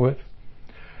around with.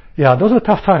 Yeah, those are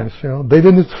tough times. They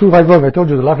didn't survive long. I told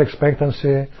you the life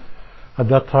expectancy at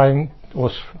that time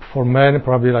was for men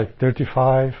probably like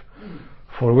 35,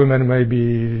 for women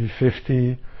maybe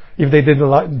 50. If they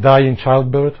didn't die in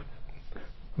childbirth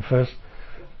first,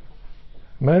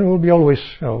 men will be always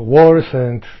wars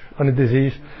and any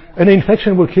disease. Any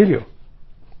infection will kill you.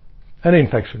 Any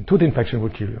infection, tooth infection will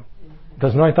kill you.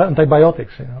 There's no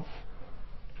antibiotics.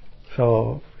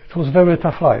 So it was a very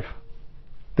tough life.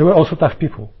 They were also tough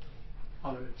people.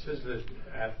 It says that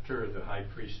after the high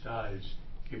priest dies,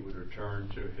 he would return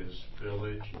to his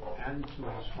village and to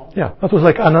his home. Yeah, that was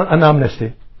like an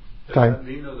amnesty time. Does that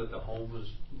mean, though, that the home was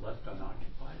left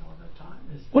unoccupied all that time?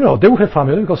 Well, no, they would have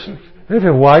family because they have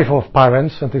a wife or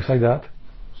parents and things like that.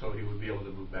 So he would be able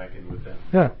to move back in with them.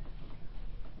 Yeah.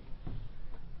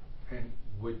 And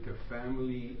would the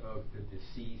family of the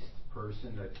deceased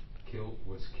person that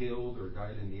was killed or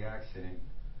died in the accident,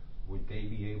 would they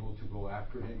be able to go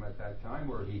after him at that time,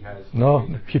 or he has? No,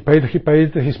 he paid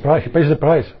his price. He pays the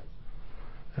price.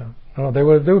 Yeah. No, they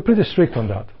were pretty strict on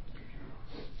that.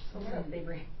 So they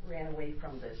ran away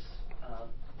from this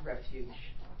refuge.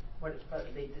 But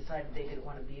they decided they didn't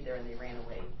want to be there and they ran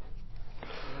away.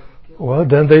 Well,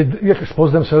 then they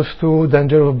exposed themselves to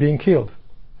danger of being killed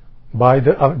by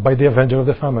the avenger of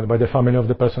the family, by the family of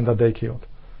the person that they killed.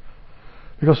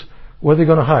 Because where are they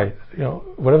going to hide?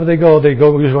 Wherever they go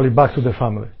usually back to the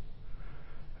family.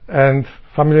 And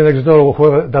family next door, or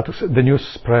whoever, the news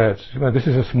spreads. This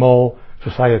is a small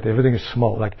society. Everything is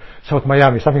small. Like South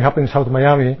Miami. Something happened in South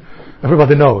Miami,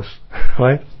 everybody knows,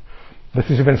 right? This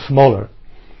is even smaller.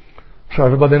 So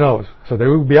everybody knows. So they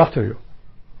will be after you.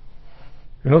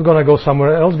 You're not going to go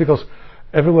somewhere else because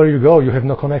everywhere you go, you have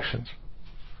no connections.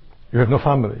 You have no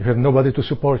family. You have nobody to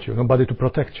support you, nobody to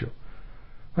protect you.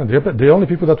 And the only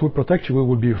people that will protect you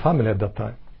will be your family at that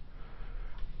time.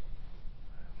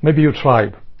 Maybe your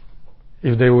tribe,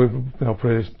 if they were,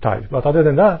 pretty tight. But other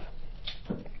than that,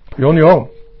 you're on your own.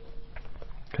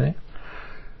 Okay?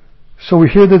 So we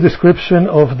hear the description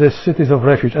of the cities of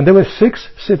refuge. And there were 6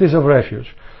 cities of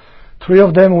refuge. 3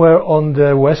 of them were on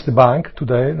the west bank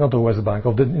today, not the west bank,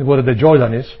 of where the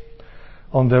Jordan is,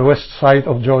 on the west side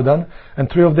of Jordan, and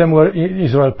 3 of them were in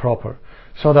Israel proper.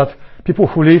 So that people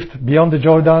who lived beyond the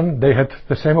Jordan, they had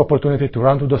the same opportunity to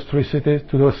run to those 3 cities,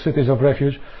 to those cities of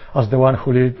refuge, as the one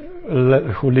who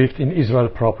lived in Israel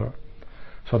proper.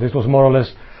 So this was more or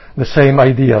less the same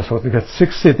idea. So we got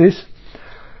 6 cities,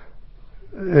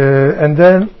 and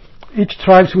then each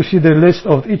tribes, we see the list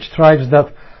of each tribes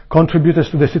that contributed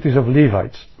to the cities of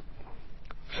Levites.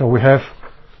 So we have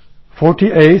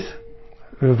 48,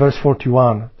 verse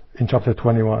 41 in chapter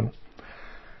 21.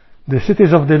 The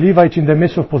cities of the Levites in the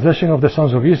midst of possession of the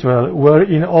sons of Israel were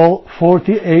in all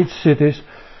 48 cities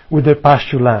with their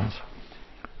pasture lands.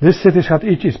 These cities had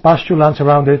each its pasture lands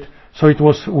around it, so it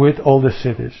was with all the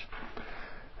cities.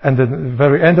 And at the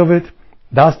very end of it,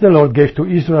 thus the Lord gave to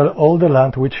Israel all the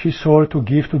land which he swore to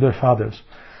give to their fathers.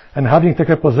 And having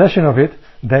taken possession of it,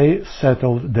 they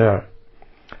settled there.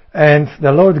 And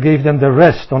the Lord gave them the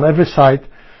rest on every side,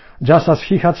 just as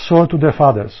he had sworn to their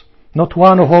fathers. Not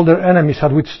one of all their enemies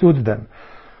had withstood them,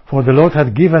 for the Lord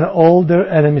had given all their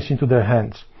enemies into their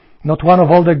hands. Not one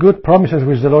of all the good promises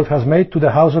which the Lord has made to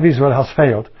the house of Israel has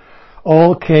failed.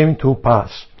 All came to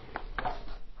pass.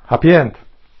 Happy end.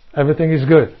 Everything is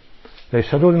good. They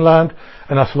settled in land,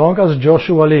 and as long as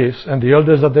Joshua lives and the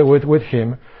elders that they were with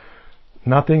him,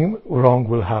 nothing wrong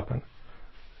will happen.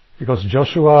 Because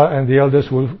Joshua and the elders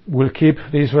will keep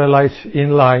the Israelites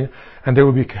in line, and they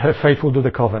will be faithful to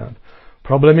the covenant.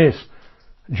 Problem is,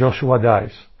 Joshua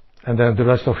dies, and then the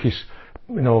rest of his,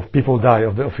 people die,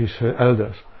 of his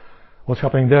elders. What's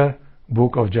happening there?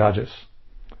 Book of Judges,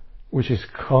 which is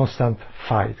constant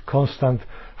fight, constant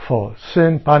fall.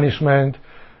 Sin, punishment,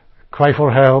 cry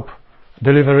for help,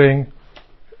 delivering,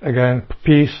 again,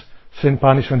 peace, sin,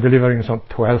 punishment, delivering, some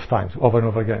 12 times, over and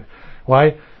over again.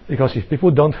 Why? Because if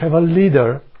people don't have a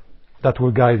leader that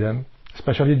will guide them,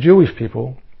 especially Jewish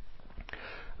people,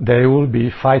 they will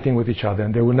be fighting with each other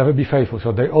and they will never be faithful.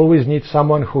 So they always need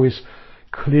someone who is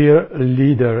clear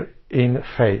leader in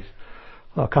faith.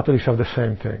 Catholics have the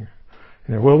same thing.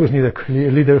 We always need a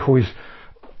clear leader who is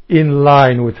in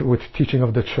line with teaching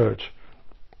of the church.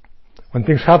 When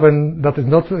things happen that is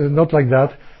not like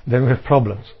that, then we have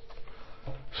problems.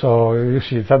 So you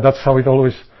see, that's how it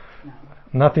always,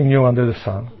 nothing new under the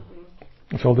sun.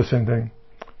 It's all the same thing.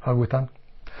 Are we done?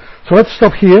 So let's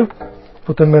stop here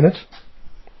for 10 minutes.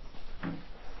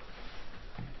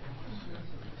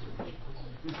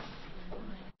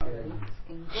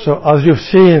 So as you've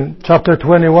seen, chapter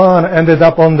 21 ended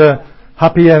up on the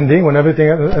happy ending, when everything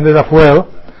ended up well.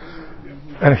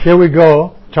 And here we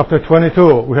go, chapter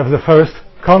 22. We have the first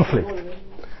conflict.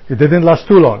 It didn't last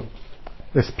too long,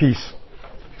 this peace.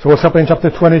 So what's happening in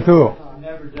chapter 22?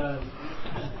 Never does.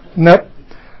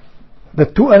 The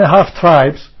 2.5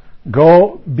 tribes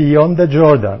go beyond the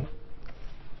Jordan.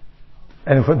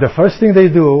 And the first thing they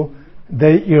do,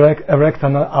 they erect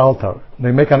an altar.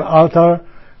 They make an altar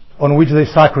on which they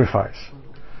sacrifice.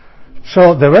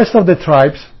 So the rest of the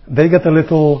tribes, they get a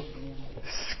little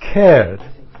scared.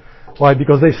 Why?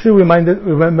 Because they still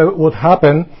remember what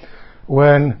happened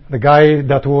when the guy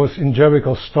that was in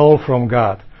Jericho stole from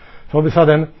God. So all of a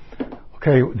sudden,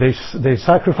 okay, they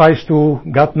sacrifice to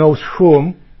God knows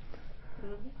whom.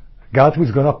 God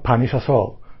was going to punish us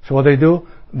all. So what they do,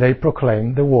 they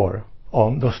proclaim the war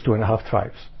on those 2.5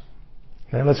 tribes.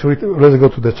 Okay, let's go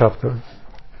to the chapter.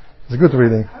 It's good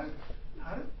reading.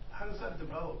 How does that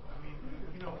develop? I mean,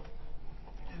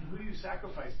 and who do you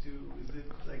sacrifice to? Is it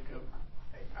like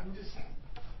I'm just.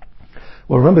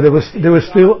 Well, remember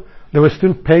there were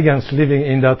still pagans living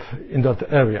in that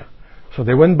area. So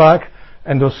they went back,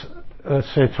 and those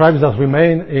tribes that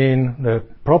remain in the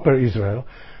proper Israel,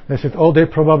 they said, they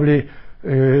probably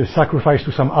sacrificed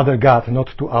to some other god, not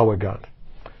to our God.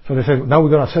 So they said, now we're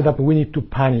going to set up, we need to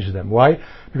punish them. Why?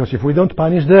 Because if we don't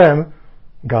punish them,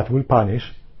 God will punish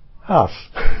us.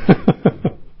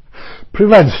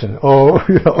 Prevention, or,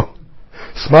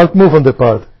 smart move on the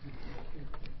part.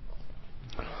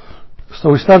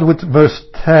 So we start with verse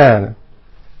 10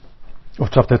 of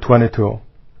chapter 22.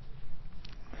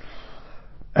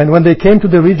 And when they came to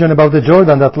the region about the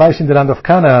Jordan that lies in the land of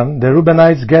Canaan, the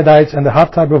Reubenites, Gadites, and the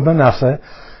half tribe of Manasseh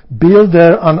built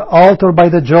there an altar by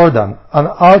the Jordan, an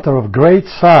altar of great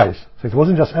size. So it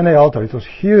wasn't just any altar, it was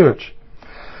huge.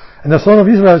 And the son of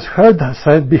Israel heard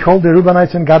said, Behold, the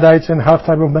Reubenites and Gadites and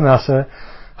half-tribe of Manasseh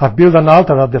have built an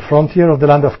altar at the frontier of the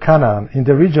land of Canaan, in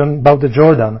the region about the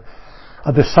Jordan,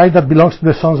 at the site that belongs to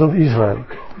the sons of Israel.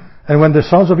 And when the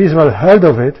sons of Israel heard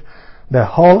of it, the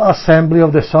whole assembly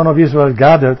of the sons of Israel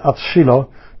gathered at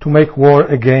Shiloh to make war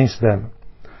against them.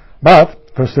 But,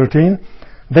 verse 13,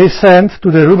 they sent to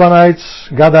the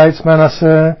Reubenites, Gadites,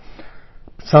 Manasseh,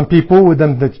 some people with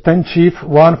them, the 10 chief,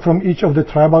 one from each of the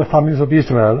tribal families of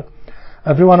Israel.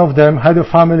 Every one of them had a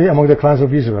family among the clans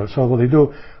of Israel. So what they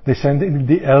do, they send in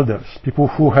the elders, people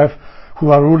who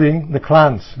are ruling the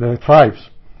clans, the tribes.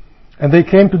 And they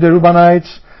came to the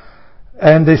Reubenites,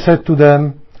 and they said to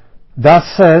them, Thus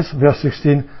says, verse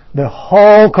 16, the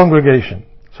whole congregation.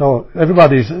 So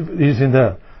everybody is in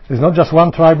there. There's not just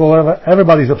one tribe or whatever.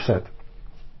 Everybody is upset.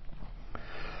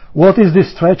 What is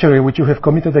this treachery which you have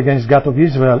committed against God of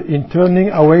Israel in turning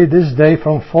away this day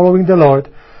from following the Lord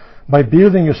by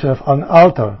building yourself an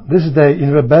altar this day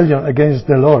in rebellion against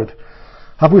the Lord?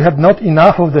 Have we had not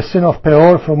enough of the sin of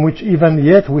Peor, from which even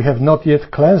yet we have not yet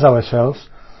cleansed ourselves,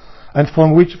 and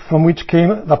from which came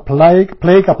the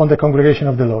plague upon the congregation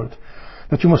of the Lord?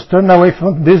 That you must turn away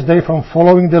from this day from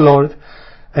following the Lord,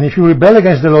 and if you rebel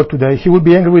against the Lord today, He will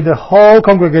be angry with the whole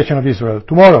congregation of Israel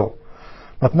tomorrow.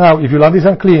 But now, if your land is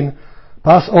unclean,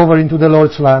 pass over into the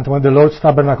Lord's land when the Lord's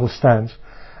tabernacle stands,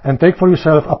 and take for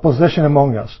yourself a possession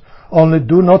among us. Only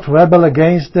do not rebel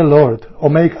against the Lord,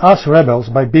 or make us rebels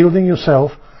by building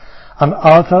yourself an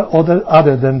altar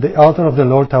other than the altar of the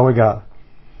Lord our God.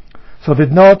 So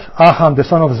did not Achan, the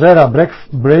son of Zerah,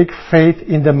 break faith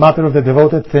in the matter of the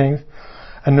devoted things,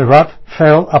 and wrath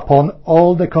fell upon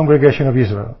all the congregation of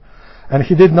Israel. And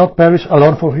he did not perish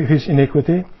alone for his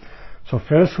iniquity. So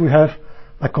first we have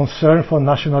a concern for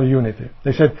national unity.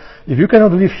 They said, if you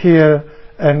cannot live here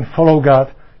and follow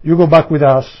God, you go back with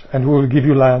us and we will give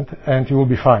you land and you will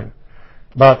be fine.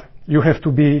 But you have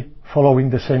to be following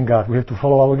the same God. We have to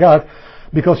follow our God,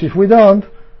 because if you don't,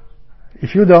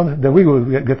 then we will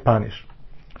get punished.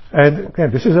 And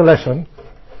again, this is a lesson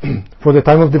for the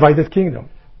time of divided kingdom.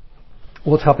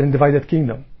 What's happened in divided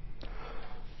kingdom?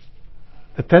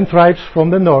 The 10 tribes from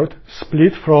the north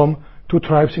split from 2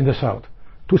 tribes in the south.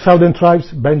 2 southern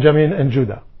tribes, Benjamin and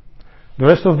Judah. The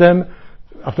rest of them,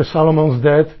 after Solomon's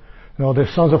death, the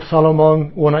sons of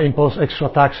Solomon want to impose extra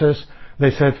taxes. They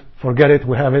said, forget it,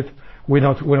 we have it, we're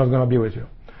not going to be with you.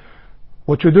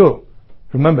 What you do?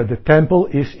 Remember, the temple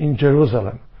is in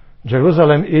Jerusalem.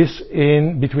 Jerusalem is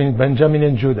in between Benjamin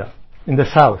and Judah, in the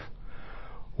south.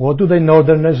 What do the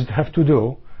northerners have to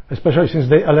do, especially since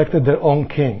they elected their own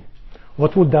king?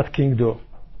 What would that king do?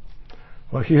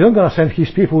 Well, he's not going to send his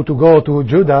people to go to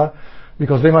Judah,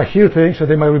 because they might hear things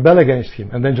and they might rebel against him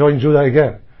and then join Judah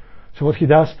again. So what he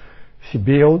does, he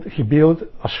built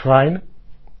a shrine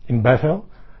in Bethel,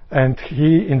 and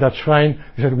in that shrine,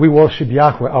 he said, we worship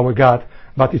Yahweh, our God,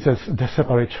 but it's a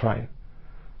separate shrine.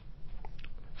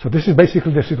 So this is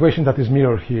basically the situation that is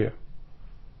mirrored here.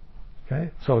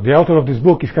 Okay? So the author of this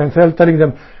book is kind of telling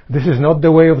them, this is not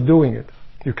the way of doing it.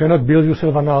 You cannot build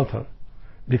yourself an altar,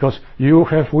 because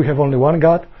we have only one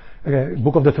God. Again,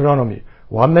 book of Deuteronomy,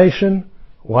 one nation,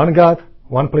 one God,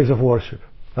 one place of worship.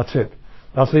 That's it.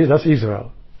 That's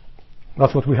Israel.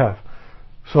 That's what we have.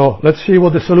 So let's see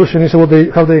what the solution is,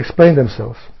 how they explain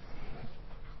themselves.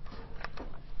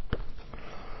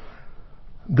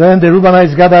 Then the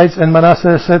Reubenites, Gadites, and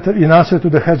Manasseh said in answer to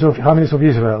the heads of families of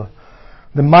Israel,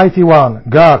 the mighty one,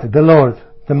 God, the Lord,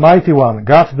 the mighty one,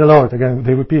 God, the Lord. Again,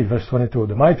 they repeat, verse 22.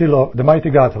 The mighty Lord, the mighty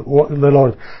God, the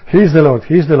Lord. He is the Lord.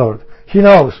 He is the Lord. He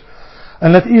knows.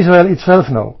 And let Israel itself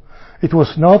know. It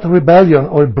was not rebellion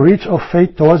or breach of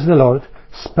faith towards the Lord.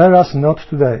 Spare us not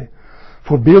today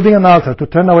for building an altar to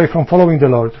turn away from following the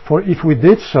Lord. For if we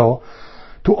did so,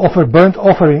 to offer burnt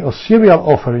offering or cereal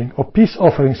offering or peace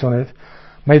offerings on it,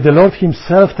 may the Lord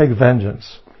Himself take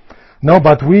vengeance. No,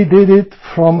 but we did it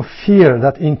from fear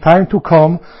that in time to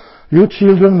come, you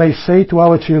children may say to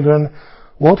our children,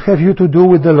 what have you to do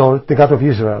with the Lord, the God of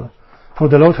Israel? For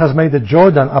the Lord has made the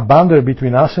Jordan a boundary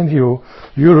between us and you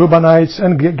Reubenites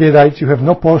and Gadites, you have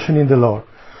no portion in the Lord.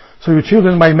 So your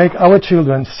children might make our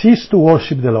children cease to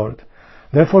worship the Lord.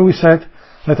 Therefore we said,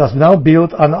 let us now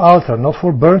build an altar, not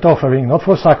for burnt offering, not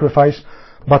for sacrifice,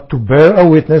 but to bear a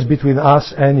witness between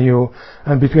us and you,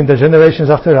 and between the generations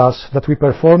after us, that we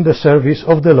perform the service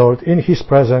of the Lord in His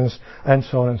presence, and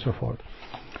so on and so forth.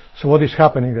 So what is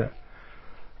happening there?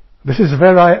 This is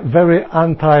very, very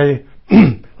anti,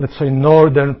 let's say,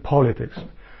 northern politics.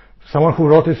 Someone who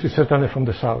wrote this is certainly from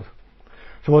the south.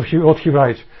 So what he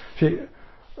writes, he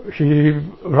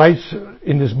writes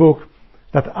in this book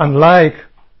that unlike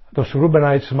those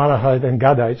Reubenites, Manasseh, and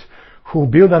Gadites, who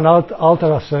build an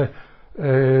altar as a,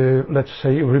 let's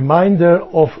say, reminder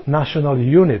of national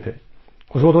unity.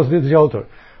 Because what was the altar?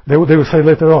 They will say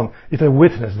later on, it's a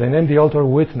witness. They named the altar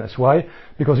witness. Why?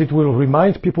 Because it will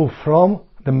remind people from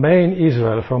the main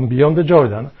Israel, from beyond the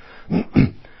Jordan,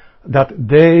 that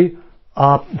they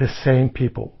are the same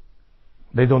people.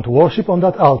 They don't worship on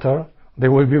that altar. They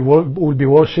will be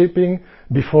worshipping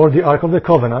before the Ark of the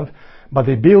Covenant, but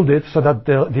they build it so that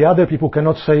the other people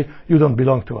cannot say, you don't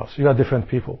belong to us, you are different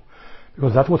people.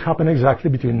 Because that would happen exactly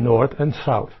between north and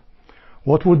south.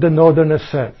 What would the northerners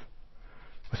say?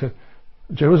 I said,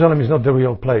 Jerusalem is not the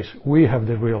real place. We have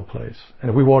the real place,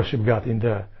 and we worship God in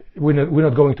there. We're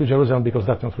not going to Jerusalem because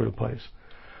that's not the real place.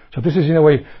 So this is, in a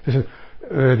way,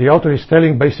 the author is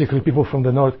telling basically people from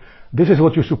the north, this is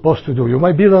what you're supposed to do. You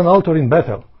might build an altar in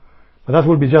Bethel, but that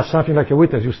will be just something like a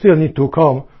witness. You still need to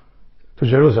come to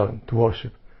Jerusalem to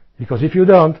worship. Because if you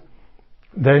don't,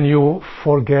 then you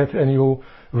forget and you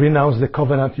renounce the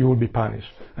covenant, you will be punished.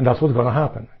 And that's what's going to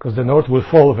happen, because the north will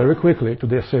fall very quickly to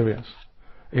the Assyrians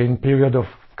in a period of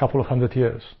a couple of 100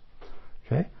 years.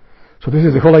 Okay? So this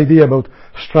is the whole idea about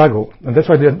struggle. And that's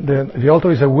why the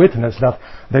altar is a witness that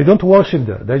they don't worship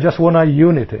there. They just want a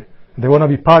unity. They want to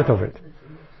be part of it.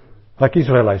 Like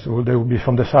Israelites, they will be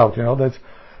from the south,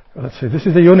 let's say, this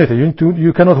is the unity.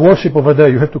 You cannot worship over there.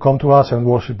 You have to come to us and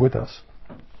worship with us.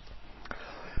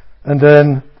 And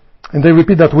they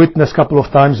repeat that witness a couple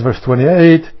of times, verse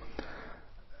 28,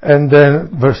 and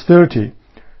then verse 30.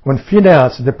 When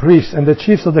Phinehas, the priest, and the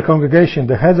chiefs of the congregation,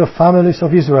 the heads of families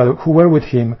of Israel who were with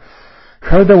him,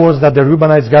 heard the words that the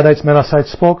Reubenites, Gadites,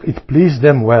 Manassites spoke, it pleased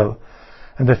them well.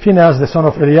 And the Phinehas, the son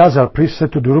of Eleazar, priest,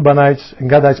 said to the Reubenites and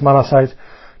Gadites, Manassites,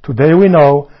 today we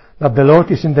know that the Lord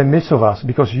is in the midst of us,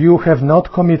 because you have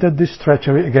not committed this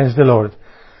treachery against the Lord.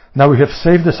 Now we have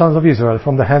saved the sons of Israel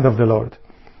from the hand of the Lord.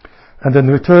 And then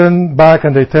return back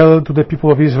and they tell to the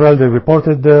people of Israel, they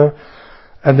reported there.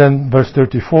 And then verse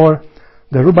 34,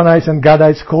 the Reubenites and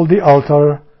Gadites called the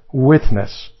altar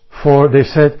witness, for they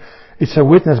said, it's a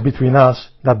witness between us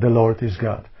that the Lord is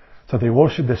God. So they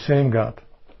worship the same God.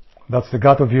 That's the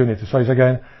God of unity. So it's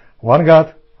again, one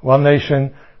God, one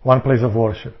nation, one place of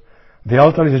worship. The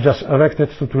altar is just erected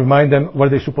to remind them where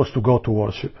they're supposed to go to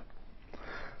worship.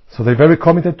 So they're very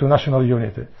committed to national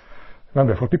unity.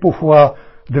 Remember, for people who are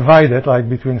divided, like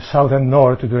between south and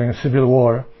north during a civil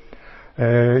war,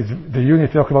 the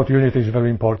unity, talk about unity is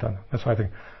very important. That's why I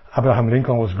think Abraham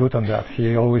Lincoln was good on that.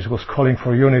 He always was calling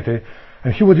for unity.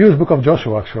 And he would use book of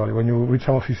Joshua, actually. When you read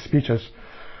some of his speeches,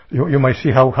 you might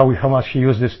see how much he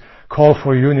used this call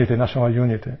for unity, national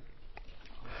unity.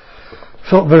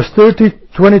 So verse 30,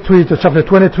 23 to chapter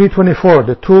 23, 24,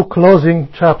 the two closing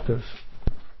chapters.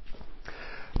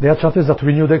 They are chapters that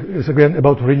is again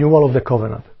about renewal of the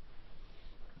covenant.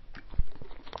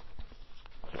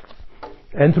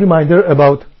 And reminder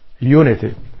about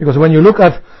unity. Because when you look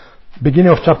at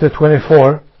beginning of chapter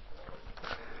 24,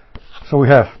 so we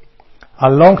have a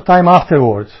long time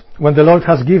afterwards, when the Lord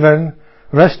has given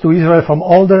rest to Israel from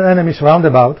all their enemies round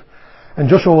about, and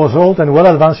Joshua was old and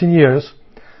well advanced in years,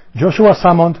 Joshua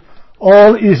summoned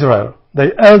all Israel,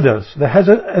 the elders, the heads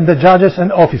and the judges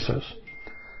and officers.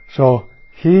 So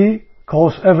he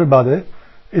calls everybody.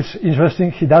 It's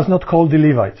interesting, he does not call the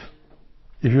Levites,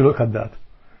 if you look at that.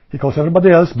 He calls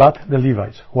everybody else but the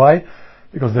Levites. Why?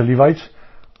 Because the Levites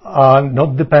are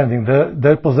not depending,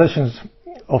 their possessions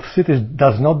of cities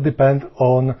does not depend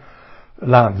on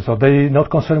land. So they are not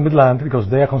concerned with land because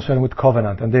they are concerned with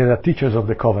covenant, and they are the teachers of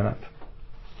the covenant.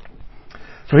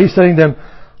 So he's telling them,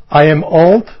 I am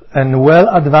old and well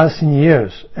advanced in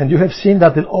years, and you have seen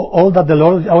that all that the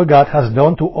Lord our God has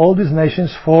done to all these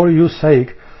nations for your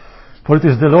sake, for it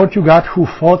is the Lord your God who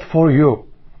fought for you.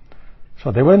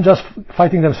 So they weren't just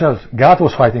fighting themselves, God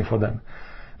was fighting for them.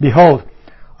 Behold,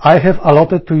 I have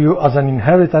allotted to you as an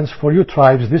inheritance for your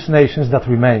tribes these nations that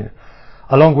remain,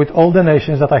 along with all the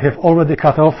nations that I have already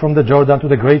cut off from the Jordan to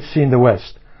the great sea in the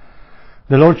west.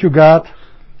 The Lord your God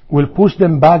will push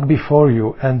them back before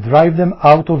you and drive them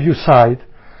out of your sight,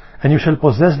 and you shall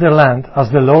possess their land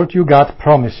as the Lord your God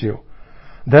promised you.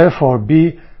 Therefore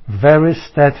be very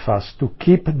steadfast to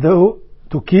keep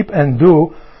and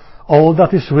do all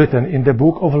that is written in the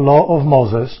book of law of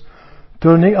Moses,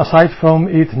 turning aside from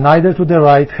it neither to the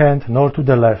right hand nor to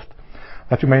the left,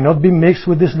 that you may not be mixed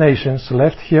with these nations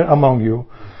left here among you,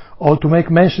 or to make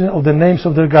mention of the names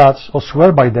of their gods, or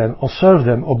swear by them, or serve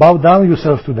them, or bow down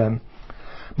yourself to them,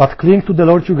 but cling to the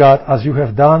Lord your God as you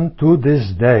have done to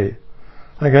this day.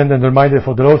 Again, the reminder,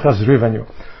 for the Lord has driven you.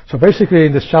 So basically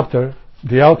in this chapter,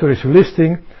 the author is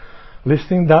listing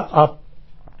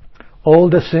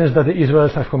all the sins that the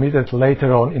Israelites have committed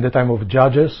later on in the time of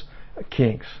judges,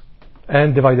 kings.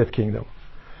 and divided kingdom.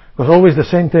 It was always the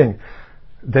same thing.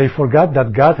 They forgot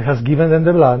that God has given them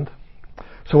the land.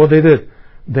 So what they did,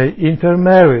 they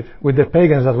intermarried with the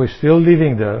pagans that were still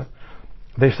living there.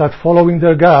 They start following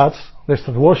their gods. They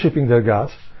start worshipping their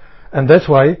gods. And that's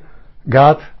why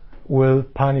God will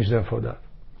punish them for that.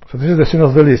 So this is the sin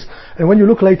of the least. And when you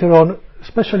look later on,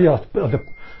 especially at the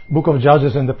book of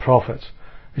Judges and the prophets,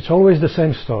 it's always the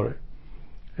same story.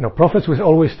 You know, prophets will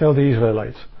always tell the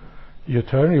Israelites, you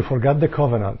forgot the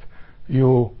covenant,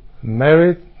 you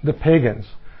married the pagans,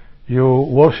 you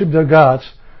worship their gods,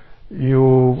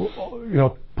 you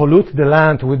pollute the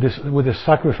land with the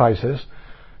sacrifices,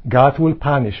 God will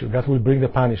punish you. God will bring the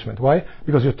punishment. Why?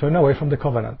 Because you turn away from the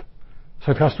covenant.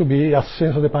 So it has to be as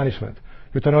sins of the punishment.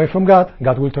 You turn away from God,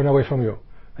 God will turn away from you.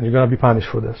 And you're going to be punished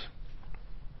for this.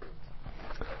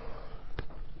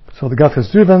 So the God has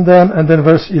driven them. And then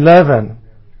verse 11.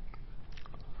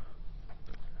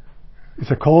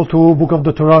 It's a call to book of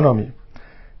Deuteronomy.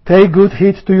 Take good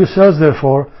heed to yourselves,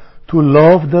 therefore, to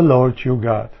love the Lord your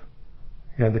God.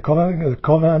 Again, the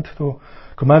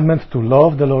commandment to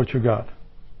love the Lord your God.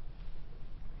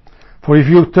 For if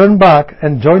you turn back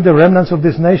and join the remnants of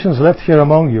these nations left here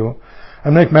among you,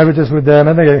 and make marriages with them,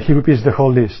 and again he repeats the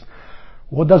whole list.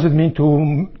 What does it mean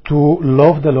to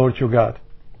love the Lord your God?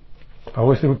 I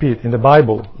always repeat, in the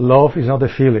Bible, love is not a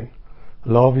feeling.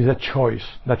 Love is a choice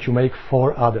that you make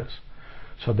for others.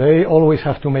 So they always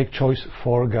have to make choice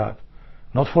for God.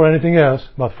 Not for anything else,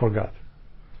 but for God.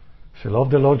 So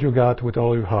love the Lord your God with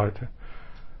all your heart.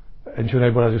 And your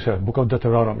neighbor, as you said, book of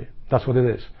Deuteronomy. That's what it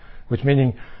is. Which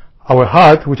meaning, our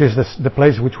heart, which is the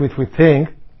place which we think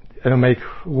and make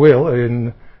will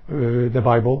in the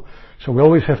Bible. So we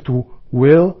always have to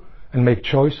will and make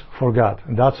choice for God.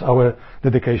 And that's our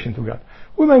dedication to God.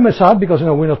 We may mess up because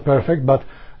we're not perfect, but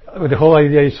the whole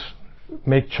idea is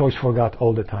make choice for God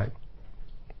all the time.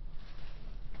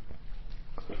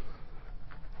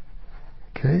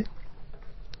 Okay.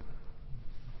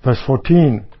 Verse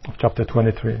 14 of chapter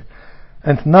 23.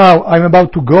 And now I'm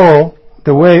about to go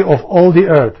the way of all the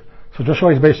earth. So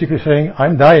Joshua is basically saying,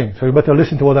 I'm dying, so you better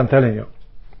listen to what I'm telling you.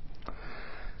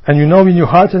 And you know in your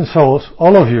hearts and souls,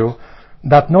 all of you,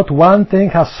 that not one thing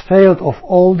has failed of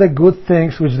all the good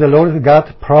things which the Lord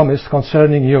God promised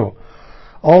concerning you.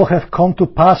 All have come to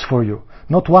pass for you.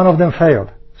 Not one of them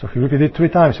failed. So he repeated it 3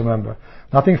 times, remember.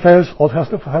 Nothing fails, all has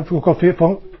to have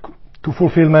to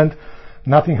fulfillment.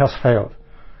 Nothing has failed.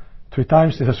 3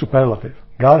 times is a superlative.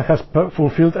 God has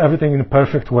fulfilled everything in a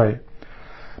perfect way.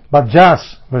 But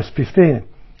just, verse 15,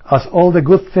 as all the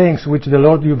good things which the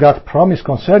Lord your God promised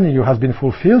concerning you has been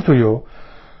fulfilled to you,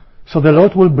 so the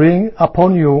Lord will bring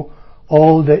upon you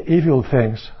all the evil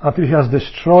things until he has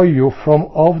destroyed you from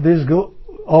off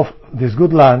this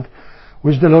good land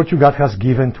which the Lord your God has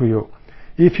given to you.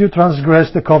 If you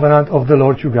transgress the covenant of the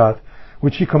Lord your God,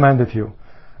 which he commanded you,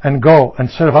 and go and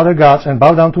serve other gods and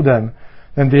bow down to them,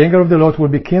 then the anger of the Lord will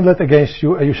be kindled against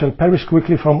you, and you shall perish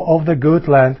quickly from off the good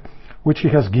land which he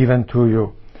has given to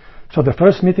you. So the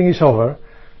first meeting is over.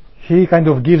 He kind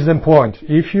of gives them points.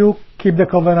 If you keep the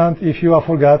covenant, if you are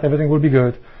for God, everything will be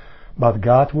good. But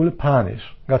God will punish.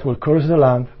 God will curse the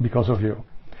land because of you.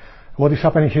 What is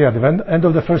happening here? At the end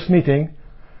of the first meeting,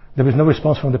 there is no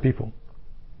response from the people.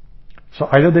 So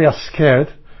either they are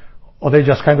scared, or they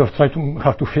just kind of try to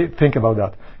have to think about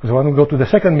that. Because when we go to the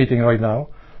second meeting right now,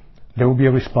 there will be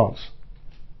a response.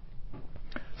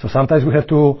 So sometimes we have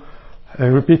to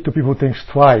repeat to people things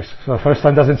twice. So the first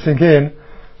time doesn't sink in,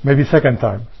 maybe second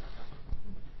time.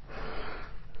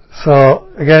 So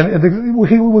again,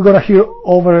 we're going to hear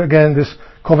over again this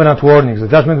covenant warnings. The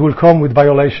judgment will come with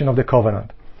violation of the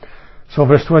covenant. So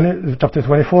verse 20, chapter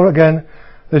 24 again,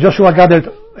 the Joshua gathered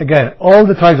again all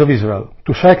the tribes of Israel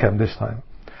to Shechem this time.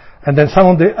 And then some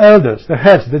of the elders, the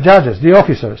heads, the judges, the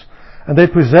officers, and they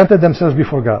presented themselves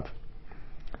before God.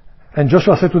 And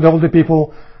Joshua said to all the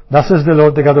people, thus says the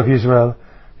Lord, the God of Israel,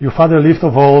 your father lived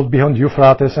of old beyond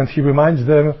Euphrates, and he reminds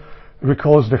them,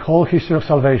 recalls the whole history of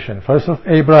salvation. First of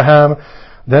Abraham,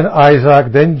 then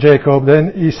Isaac, then Jacob,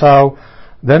 then Esau,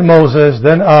 then Moses,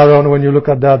 then Aaron, when you look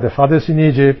at that, the fathers in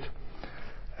Egypt,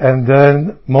 and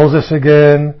then Moses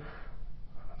again,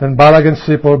 then Balak and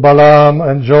Zippor, Balaam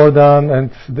and Jordan,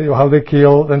 and how they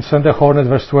killed, and sent the hornets,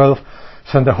 verse 12,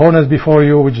 sent the hornets before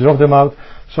you, which drove them out.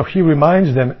 So he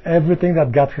reminds them everything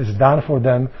that God has done for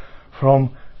them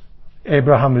from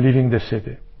Abraham leaving the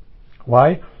city.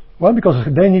 Why? Well, because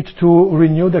they need to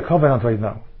renew the covenant right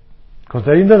now. Because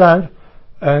they're in the land,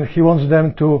 and he wants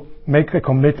them to make a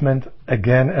commitment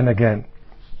again and again.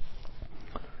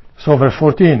 So verse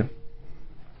 14.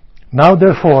 Now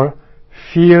therefore,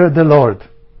 fear the Lord,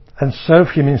 and serve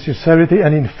him in sincerity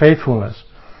and in faithfulness.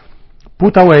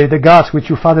 Put away the gods which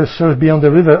your fathers served beyond the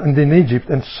river and in Egypt,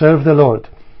 and serve the Lord.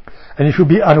 And if you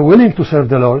be unwilling to serve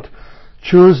the Lord,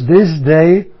 choose this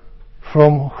day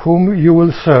from whom you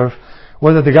will serve,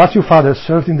 whether the gods your fathers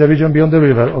served in the region beyond the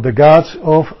river, or the gods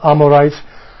of Amorites,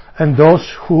 and those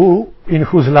in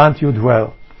whose land you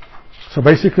dwell. So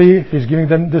basically, he's giving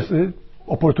them this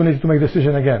opportunity to make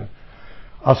decision again.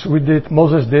 As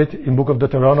Moses did in book of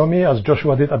Deuteronomy, as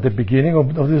Joshua did at the beginning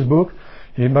of this book,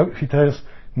 he tells,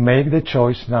 make the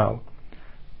choice now.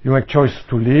 You make choice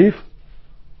to live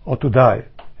or to die.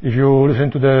 If you listen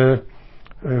to the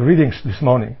readings this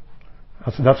morning,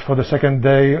 that's for the second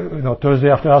day, Thursday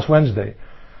after Ash Wednesday.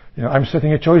 I'm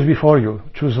setting a choice before you.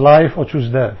 Choose life or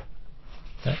choose death.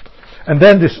 Okay? And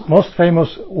then this most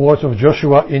famous words of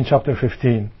Joshua in chapter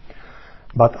 15.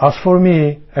 But as for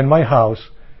me and my house,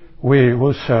 we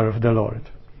will serve the Lord.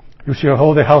 You see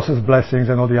all the house's blessings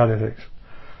and all the other things.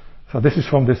 So this is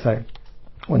from this time.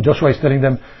 When Joshua is telling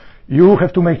them, you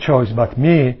have to make choice, but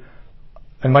me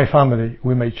and my family,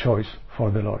 we make choice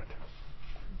for the Lord.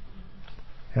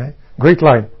 Okay? Great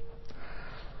line.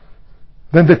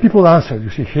 Then the people answered.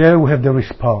 You see, here we have the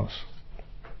response.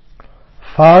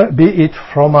 Far be it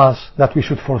from us that we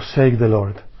should forsake the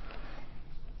Lord,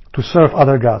 to serve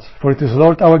other gods. For it is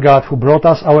Lord our God who brought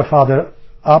us, our father,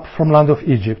 up from land of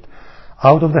Egypt,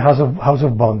 out of the house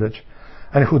of bondage,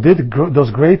 and who did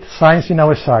those great signs in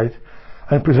our sight,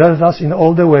 and preserved us in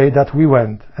all the way that we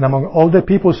went, and among all the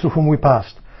peoples through whom we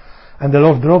passed. And the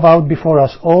Lord drove out before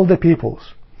us all the peoples.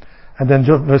 And then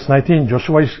verse 19,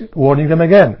 Joshua is warning them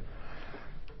again.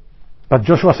 But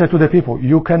Joshua said to the people,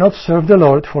 you cannot serve the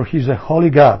Lord, for he is a holy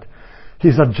God. He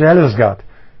is a jealous God.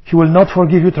 He will not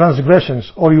forgive your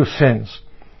transgressions or your sins.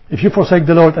 If you forsake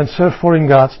the Lord and serve foreign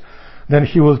gods, then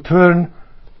he will turn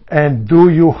and do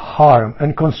you harm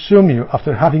and consume you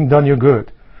after having done you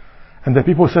good. And the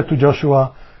people said to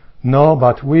Joshua, no,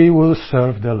 but we will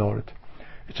serve the Lord.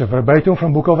 It's a verbatim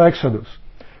from book of Exodus,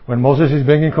 when Moses is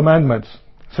bringing commandments,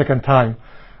 second time,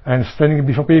 and standing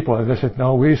before people, and they said,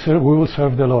 no, we will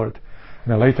serve the Lord.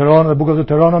 And then later on, in the book of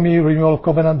Deuteronomy, renewal of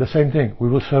covenant, the same thing. We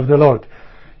will serve the Lord.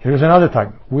 Here's another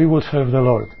time. We will serve the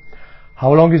Lord.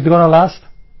 How long is it going to last?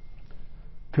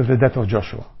 Till the death of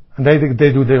Joshua. And they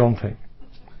do their own thing.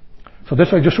 So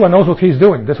that's why Joshua knows what he's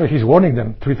doing. That's why he's warning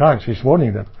them 3 times. He's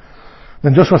warning them.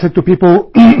 Then Joshua said to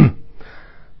people,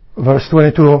 verse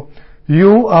 22,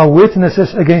 you are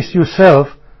witnesses against yourself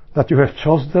that you have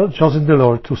chosen the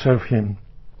Lord to serve him.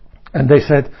 And they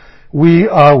said, we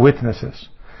are witnesses.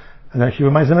 And then he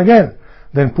reminds them again,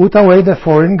 then put away the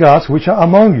foreign gods which are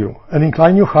among you, and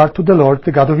incline your heart to the Lord,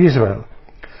 the God of Israel.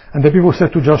 And the people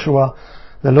said to Joshua,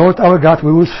 the Lord our God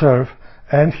we will serve,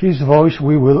 and his voice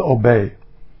we will obey.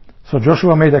 So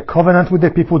Joshua made a covenant with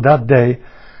the people that day,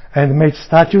 and made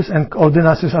statutes and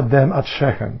ordinances at them at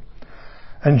Shechem.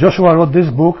 And Joshua wrote this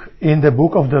book in the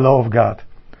book of the law of God.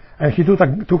 And he took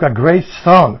a great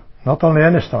stone, not only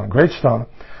any stone, great stone,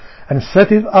 and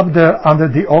set it up there under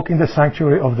the oak in the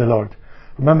sanctuary of the Lord.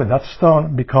 Remember, that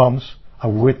stone becomes a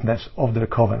witness of their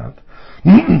covenant.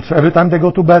 So every time they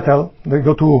go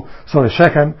to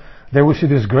Shechem, they will see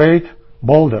this great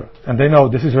boulder, and they know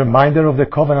this is a reminder of the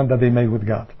covenant that they made with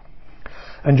God.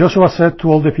 And Joshua said to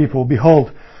all the people,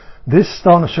 behold, this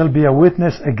stone shall be a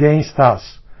witness against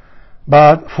us.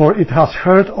 But for it has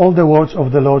heard all the words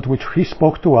of the Lord which he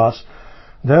spoke to us,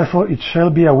 therefore it shall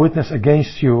be a witness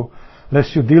against you,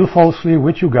 lest you deal falsely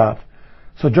with your God.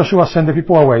 So Joshua sent the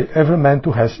people away, every man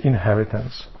to his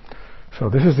inheritance. So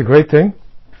this is the great thing.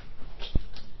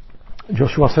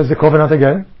 Joshua says the covenant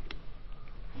again.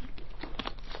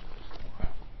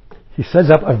 He sets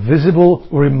up a visible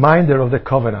reminder of the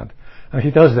covenant. And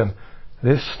he tells them,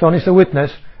 this stone is a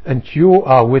witness, and you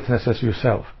are witnesses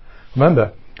yourself.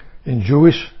 Remember, in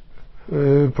Jewish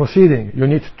proceeding, you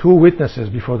need 2 witnesses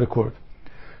before the court.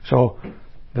 So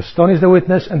the stone is the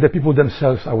witness, and the people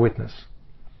themselves are witness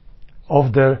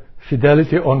of their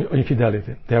fidelity or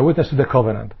infidelity. They are witness to the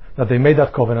covenant, that they made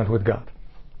that covenant with God.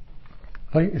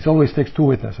 Right? It always takes 2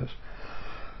 witnesses.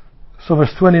 So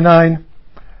verse 29,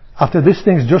 after these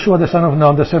things Joshua the son of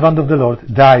Nun, the servant of the Lord,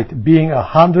 died, being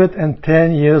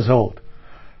 110 years old.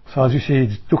 So as you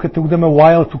see, it took them a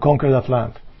while to conquer that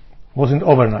land. It wasn't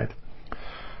overnight.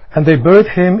 And they buried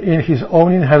him in his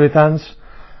own inheritance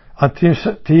at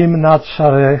Timnath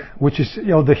Shareh, which is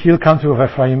the hill country of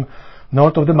Ephraim,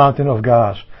 north of the mountain of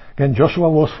Gaash. Again, Joshua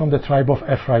was from the tribe of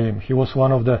Ephraim. He was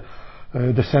one of the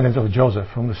descendants of Joseph,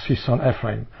 from his son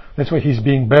Ephraim. That's why he's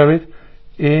being buried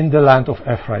in the land of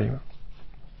Ephraim.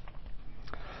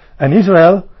 And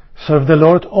Israel served the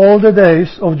Lord all the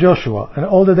days of Joshua, and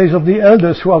all the days of the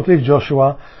elders who outlived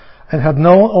Joshua, and had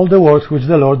known all the works which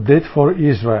the Lord did for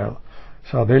Israel.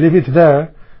 So they leave it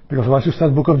there, because once you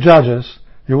start book of Judges,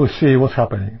 you will see what's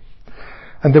happening.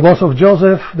 And the bones of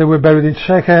Joseph, they were buried in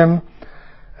Shechem,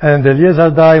 and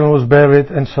Eliezer died and was buried,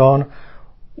 and so on.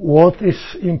 What is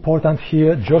important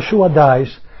here, Joshua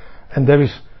dies, and there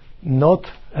is not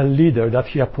a leader that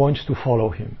he appoints to follow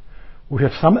him. We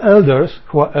have some elders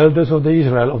who are elders of the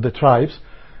Israel, of the tribes,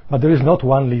 but there is not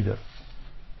one leader.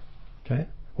 Okay?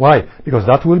 Why? Because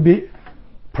that will be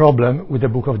problem with the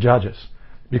book of Judges.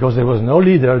 Because there was no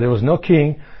leader, there was no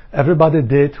king, everybody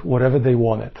did whatever they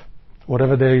wanted,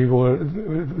 whatever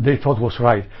they thought was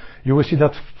right. You will see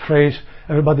that phrase,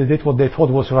 everybody did what they thought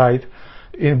was right,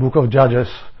 in book of Judges.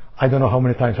 I don't know how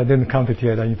many times. I didn't count it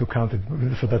yet. I need to count it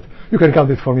so that you can count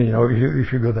it for me,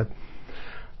 if you do that.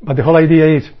 But the whole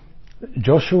idea is,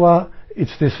 Joshua,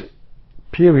 it's this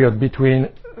period between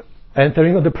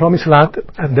entering of the promised land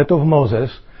and that of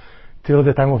Moses till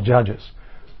the time of Judges.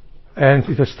 And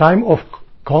it was time of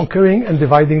conquering and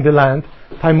dividing the land,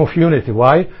 time of unity.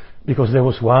 Why? Because there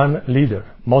was one leader.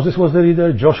 Moses was the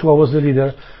leader, Joshua was the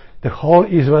leader, the whole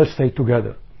Israel stayed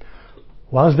together.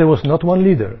 Once there was not one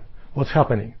leader, what's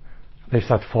happening? They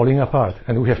start falling apart.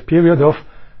 And we have period of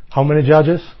how many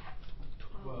judges?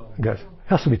 12. Guess. It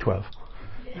has to be 12.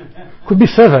 Could be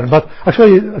 7, but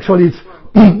actually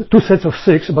it's 2 sets of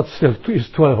 6, but still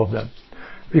it's 12 of them.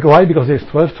 Why? Because there's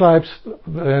 12 tribes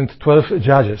and 12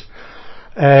 judges.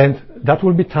 And that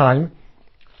will be time,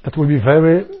 that will be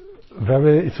very,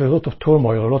 it's a lot of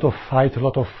turmoil, a lot of fight, a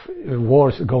lot of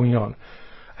wars going on.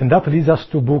 And that leads us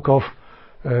to book of,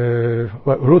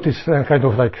 Ruth is kind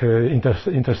of like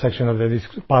intersection of this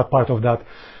part of that.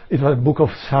 It's a book of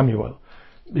Samuel.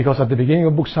 Because at the beginning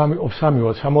of book of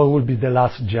Samuel will be the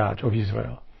last judge of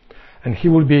Israel. And he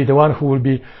will be the one who will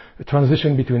be a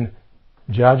transition between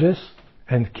judges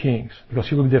and kings. Because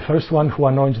he will be the first one who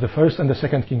anoints the first and the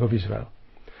second king of Israel.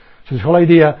 So this whole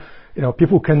idea,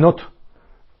 people cannot...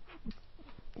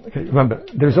 Okay, remember,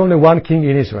 there is only one king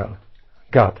in Israel,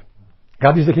 God.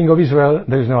 God is the king of Israel,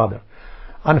 there is no other.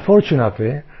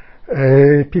 Unfortunately,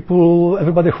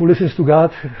 everybody who listens to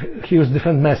God hears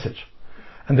different message.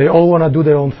 And they all want to do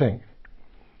their own thing.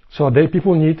 So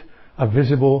people need a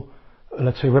visible,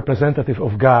 let's say, representative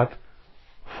of God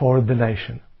for the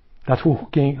nation. That's who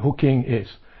king is.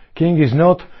 King is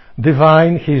not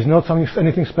divine, he is not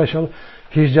anything special,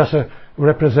 he is just a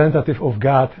representative of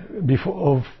God,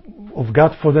 of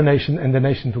God for the nation and the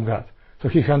nation to God. So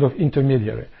he's kind of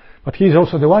intermediary. But he is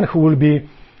also the one who will be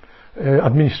an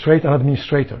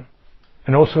administrator,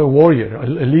 and also a warrior, a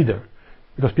leader.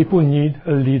 Because people need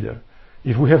a leader.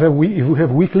 If we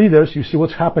have weak leaders, you see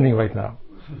what's happening right now.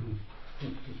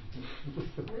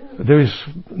 There is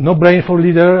no brain for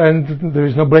leader, and there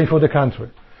is no brain for the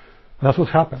country. That's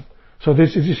what's happened. So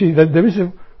you see that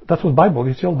that's what Bible.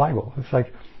 It's all Bible. It's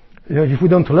like, if we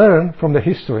don't learn from the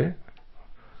history,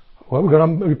 well, we're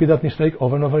going to repeat that mistake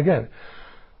over and over again.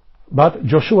 But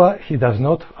Joshua, he does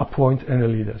not appoint any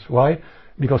leaders. Why?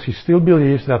 Because he still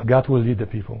believes that God will lead the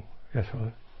people. Yes,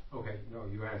 Father. Okay, no,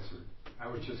 you answered. I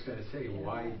was just going to say,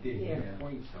 why did he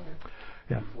appoint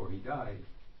someone before he died?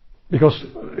 Because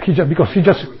he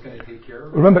just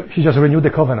remember, he just renewed the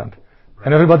covenant,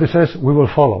 and everybody says we will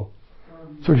follow.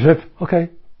 So he said, okay,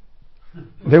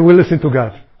 they will listen to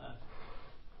God.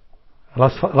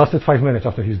 Lasted 5 minutes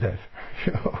after his death.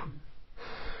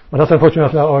 But that's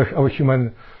unfortunately our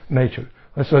human nature.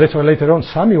 And so that's why later on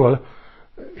Samuel,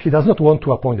 he does not want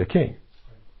to appoint a king.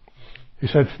 He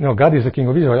said, no, God is the king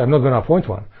of Israel, I'm not going to appoint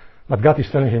one. But God is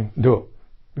telling him, do.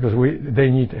 Because they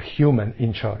need a human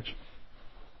in charge.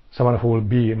 Someone who will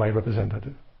be my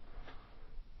representative.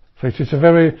 So it's a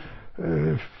very,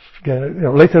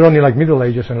 later on in like Middle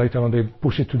Ages and later on they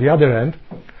push it to the other end,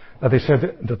 that they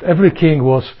said that every king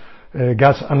was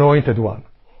God's anointed one.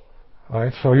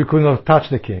 Right? So you could not touch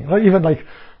the king. Or even like,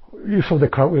 you saw the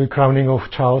crowning of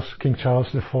King Charles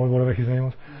IV, whatever his name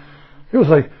was. It was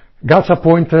like God's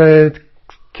appointed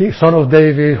king, son of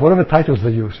David, whatever titles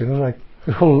they use. Like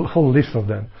a whole list of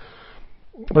them.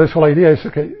 But this whole idea is,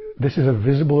 okay, this is a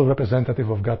visible representative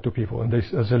of God to people, and this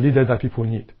is a leader that people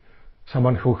need.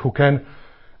 Someone who can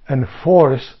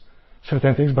enforce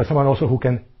certain things, but someone also who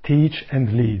can teach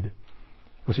and lead.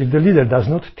 Because if the leader does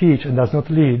not teach and does not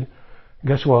lead,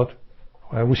 guess what?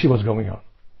 We see what's going on.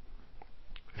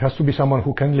 It has to be someone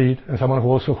who can lead, and someone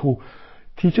who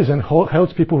teaches and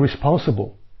holds people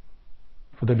responsible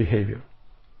for their behavior.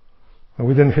 And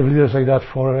we didn't have leaders like that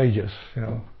for ages.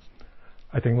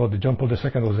 I think John Paul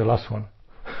II was the last one.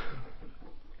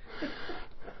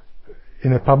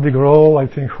 In a public role, I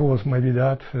think who was maybe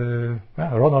that?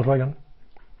 Ronald Reagan.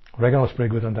 Reagan was pretty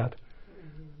good on that.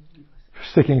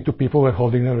 Sticking to people and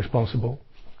holding them responsible.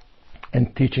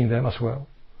 and teaching them as well.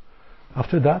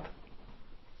 After that,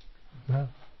 in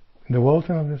the world,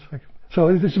 it's like, so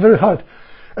it's very hard.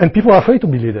 And people are afraid to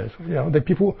be leaders. The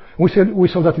people, we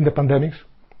saw that in the pandemics.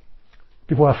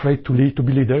 People are afraid to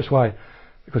be leaders. Why?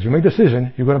 Because you make a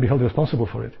decision, you're going to be held responsible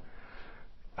for it.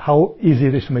 How easy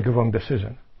it is to make a wrong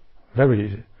decision. Very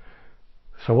easy.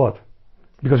 So what?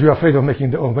 Because you're afraid of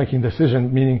making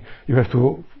decision, meaning you have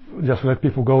to just let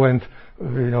people go and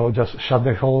just shut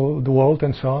the world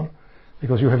and so on,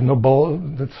 because you have no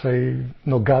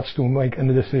no guts to make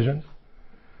any decisions.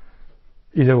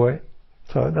 Either way,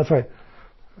 so that's why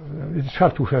it's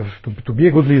hard to be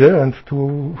a good leader and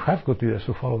to have good leaders,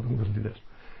 to follow good leaders.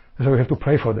 So we have to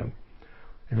pray for them,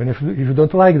 even if you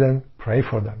don't like them, pray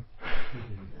for them.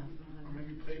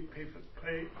 Maybe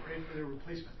pray for their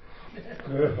replacement.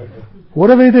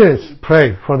 Whatever it is,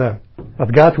 pray for them.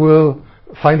 But God will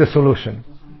find a solution.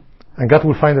 And God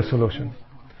will find a solution.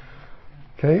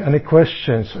 Okay? Any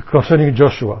questions concerning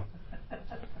Joshua?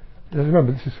 Just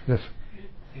remember, this is, yes.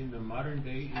 In the modern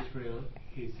day Israel,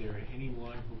 is there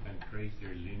anyone who can trace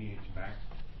their lineage back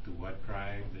to what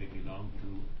tribe they belong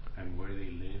to and where they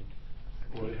lived?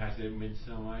 Or has there been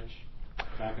so much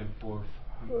back and forth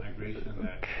migration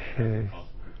that okay.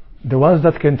 The ones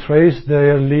that can trace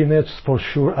their lineage for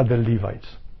sure are the Levites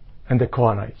and the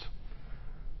Kohanites.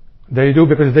 They do,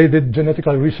 because they did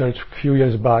genetical research a few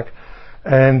years back,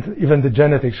 and even the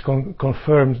genetics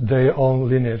confirmed their own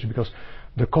lineage, because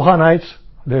the Kohanites,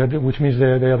 which means they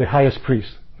are the highest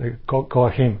priests, the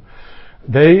Kohanim,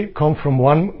 they come from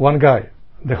one guy.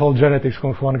 The whole genetics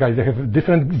comes from one guy. They have a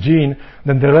different gene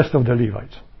than the rest of the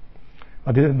Levites.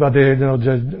 But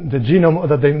the genome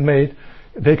that they made,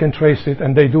 they can trace it,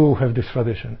 and they do have this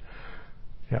tradition.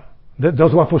 Yeah,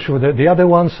 those one for sure. The other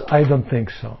ones, I don't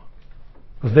think so,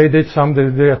 because they did some.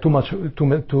 They are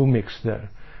too mixed there.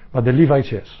 But the Levites,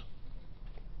 yes,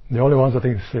 the only ones that I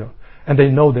think still, and they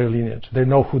know their lineage. They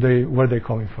know where they're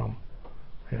coming from.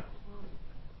 Yeah.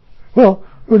 Well,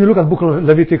 when you look at book of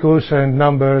Leviticus and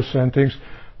Numbers and things,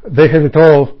 they have it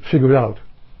all figured out.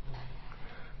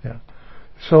 Yeah.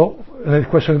 So, any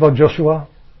question about Joshua?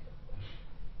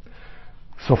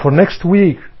 So for next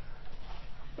week,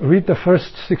 read the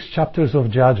first 6 chapters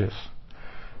of Judges.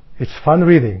 It's fun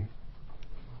reading.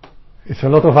 It's a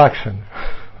lot of action.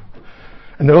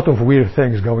 And a lot of weird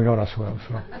things going on as well.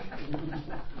 So.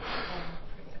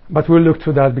 But we'll look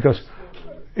to that, because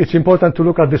it's important to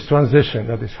look at this transition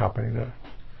that is happening there.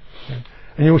 Okay.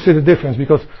 And you will see the difference,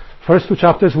 because first 2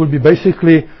 chapters will be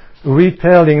basically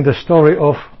retelling the story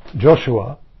of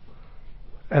Joshua,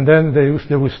 and then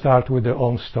they will start with their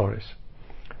own stories.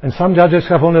 And some judges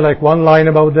have only like one line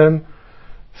about them.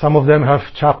 Some of them have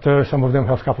chapters, some of them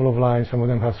have a couple of lines, some of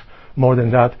them have more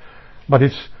than that. But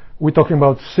we're talking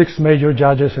about 6 major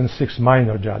judges and 6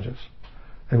 minor judges.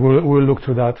 And we'll look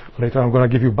to that later. I'm going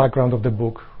to give you background of the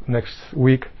book next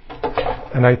week.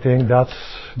 And I think that's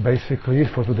basically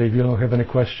it for today. If you don't have any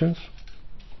questions,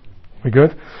 we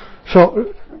good?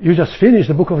 So you just finished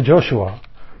the book of Joshua.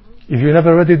 If you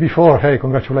never read it before, hey,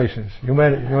 congratulations. You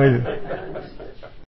made it.